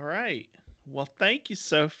 All right. Well, thank you,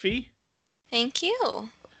 Sophie. Thank you.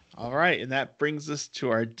 All right, and that brings us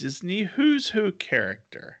to our Disney Who's Who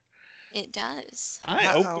character. It does.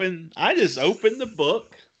 I just opened the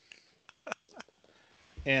book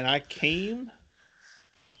and I came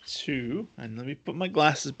to, and let me put my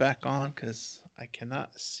glasses back on because I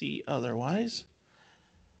cannot see otherwise.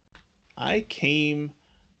 I came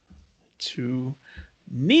to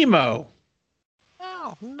Nemo.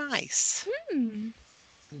 Oh, nice.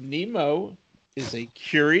 Nemo is a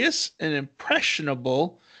curious and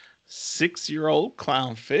impressionable 6-year-old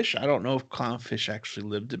clownfish. I don't know if clownfish actually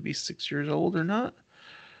live to be 6 years old or not.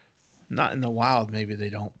 Not in the wild, maybe they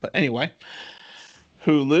don't. But anyway,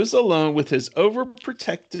 who lives alone with his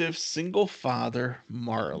overprotective single father,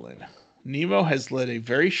 Marlin. Nemo has led a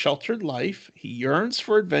very sheltered life. He yearns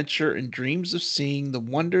for adventure and dreams of seeing the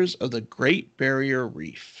wonders of the Great Barrier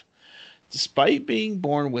Reef. Despite being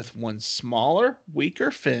born with one smaller,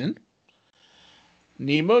 weaker fin,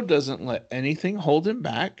 Nemo doesn't let anything hold him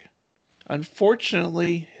back.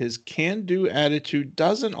 Unfortunately, his can-do attitude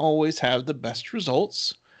doesn't always have the best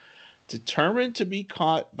results. Determined to be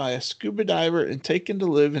caught by a scuba diver and taken to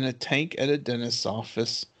live in a tank at a dentist's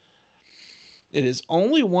office. It is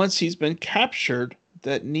only once he's been captured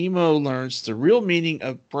that Nemo learns the real meaning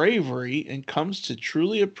of bravery and comes to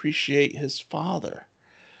truly appreciate his father.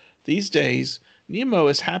 These days, Nemo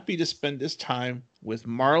is happy to spend his time with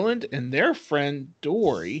Marlin and their friend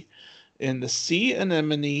Dory in the sea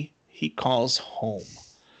anemone he calls home,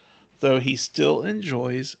 though he still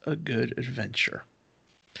enjoys a good adventure.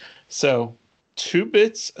 So, 2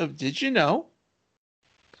 bits of Did You Know?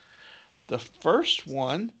 The first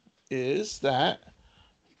one is that,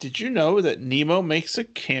 did you know that Nemo makes a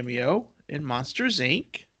cameo in Monsters,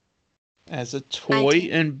 Inc. as a toy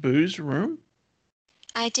in Boo's room?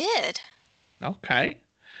 I did. Okay.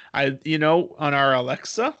 On our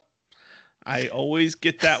Alexa, I always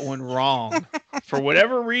get that one wrong. For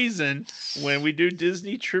whatever reason, when we do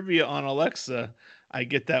Disney trivia on Alexa, I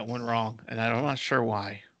get that one wrong, and I'm not sure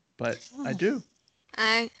why, but I do.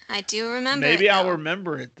 I do remember Maybe it, I'll though.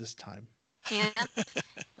 remember it this time. Yeah.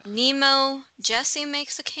 Nemo, Jessie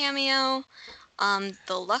makes a cameo.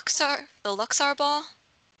 The Luxor ball,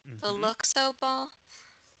 the Mhm. Luxo ball.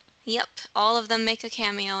 Yep, all of them make a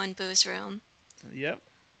cameo in Boo's room. Yep.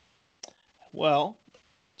 Well,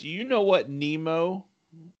 do you know what Nemo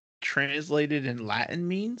translated in Latin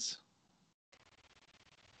means?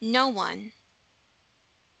 No one.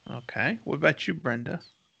 Okay. What about you, Brenda?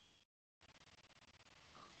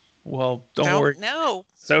 Well, don't worry. No.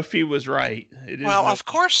 Sophie was right. It is Well, no of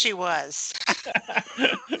course she was.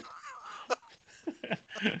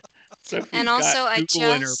 Sophie's And also, got I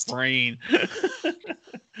Google in her just- brain.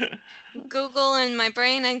 Google in my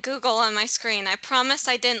brain and Google on my screen. I promise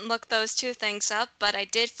I didn't look those 2 things up, but I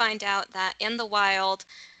did find out that in the wild,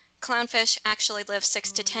 clownfish actually live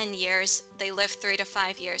 6 to 10 years. They live 3 to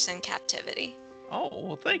 5 years in captivity. Oh,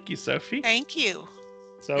 well, thank you, Sophie. Thank you.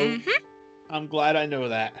 So I'm glad I know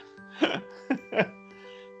that.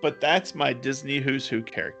 But that's my Disney Who's Who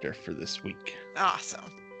character for this week.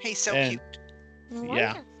 Awesome. He's so And- cute.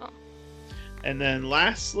 Yeah. Wonderful. And then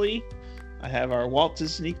lastly, I have our Walt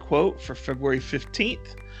Disney quote for February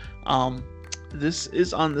 15th. This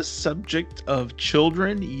is on the subject of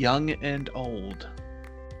children, young and old.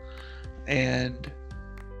 And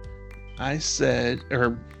I said,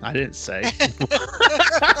 or I didn't say,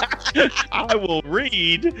 I will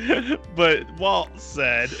read, but Walt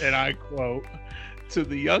said, and I quote, "To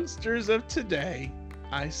the youngsters of today,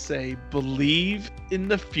 I say, believe in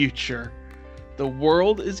the future. The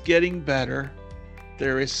world is getting better.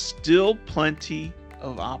 There is still plenty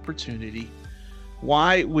of opportunity.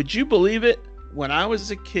 Why, would you believe it? when I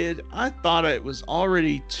was a kid, I thought it was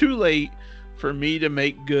already too late for me to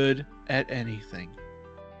make good at anything.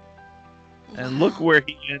 And look Wow. where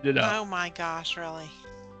he ended up. Oh my gosh, really.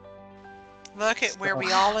 Look at where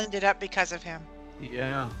we all ended up because of him.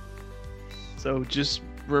 Yeah. So just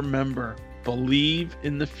remember, believe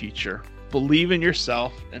in the future. Believe in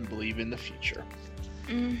yourself and believe in the future.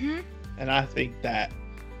 Mm-hmm. And I think that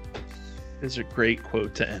is a great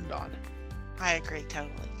quote to end on. I agree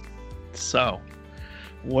totally. So,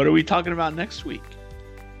 what are we talking about next week?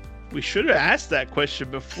 We should have asked that question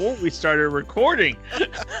before we started recording.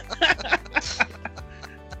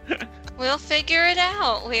 We'll figure it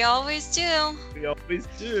out. We always do. We always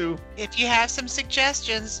do. If you have some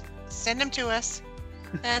suggestions, send them to us.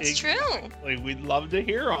 That's true. Exactly. We'd love to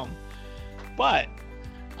hear them. But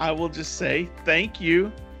I will just say thank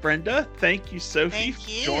you, Brenda. Thank you, Sophie, Thank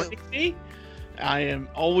you. for joining me. I am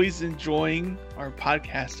always enjoying our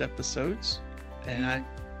podcast episodes, and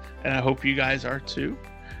I hope you guys are too.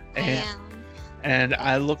 And, and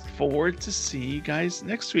I look forward to seeing you guys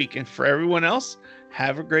next week. And for everyone else,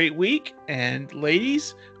 have a great week. And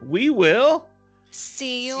ladies, we will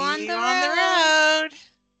See you See on you the on the road. road.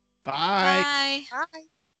 bye. Bye. Bye.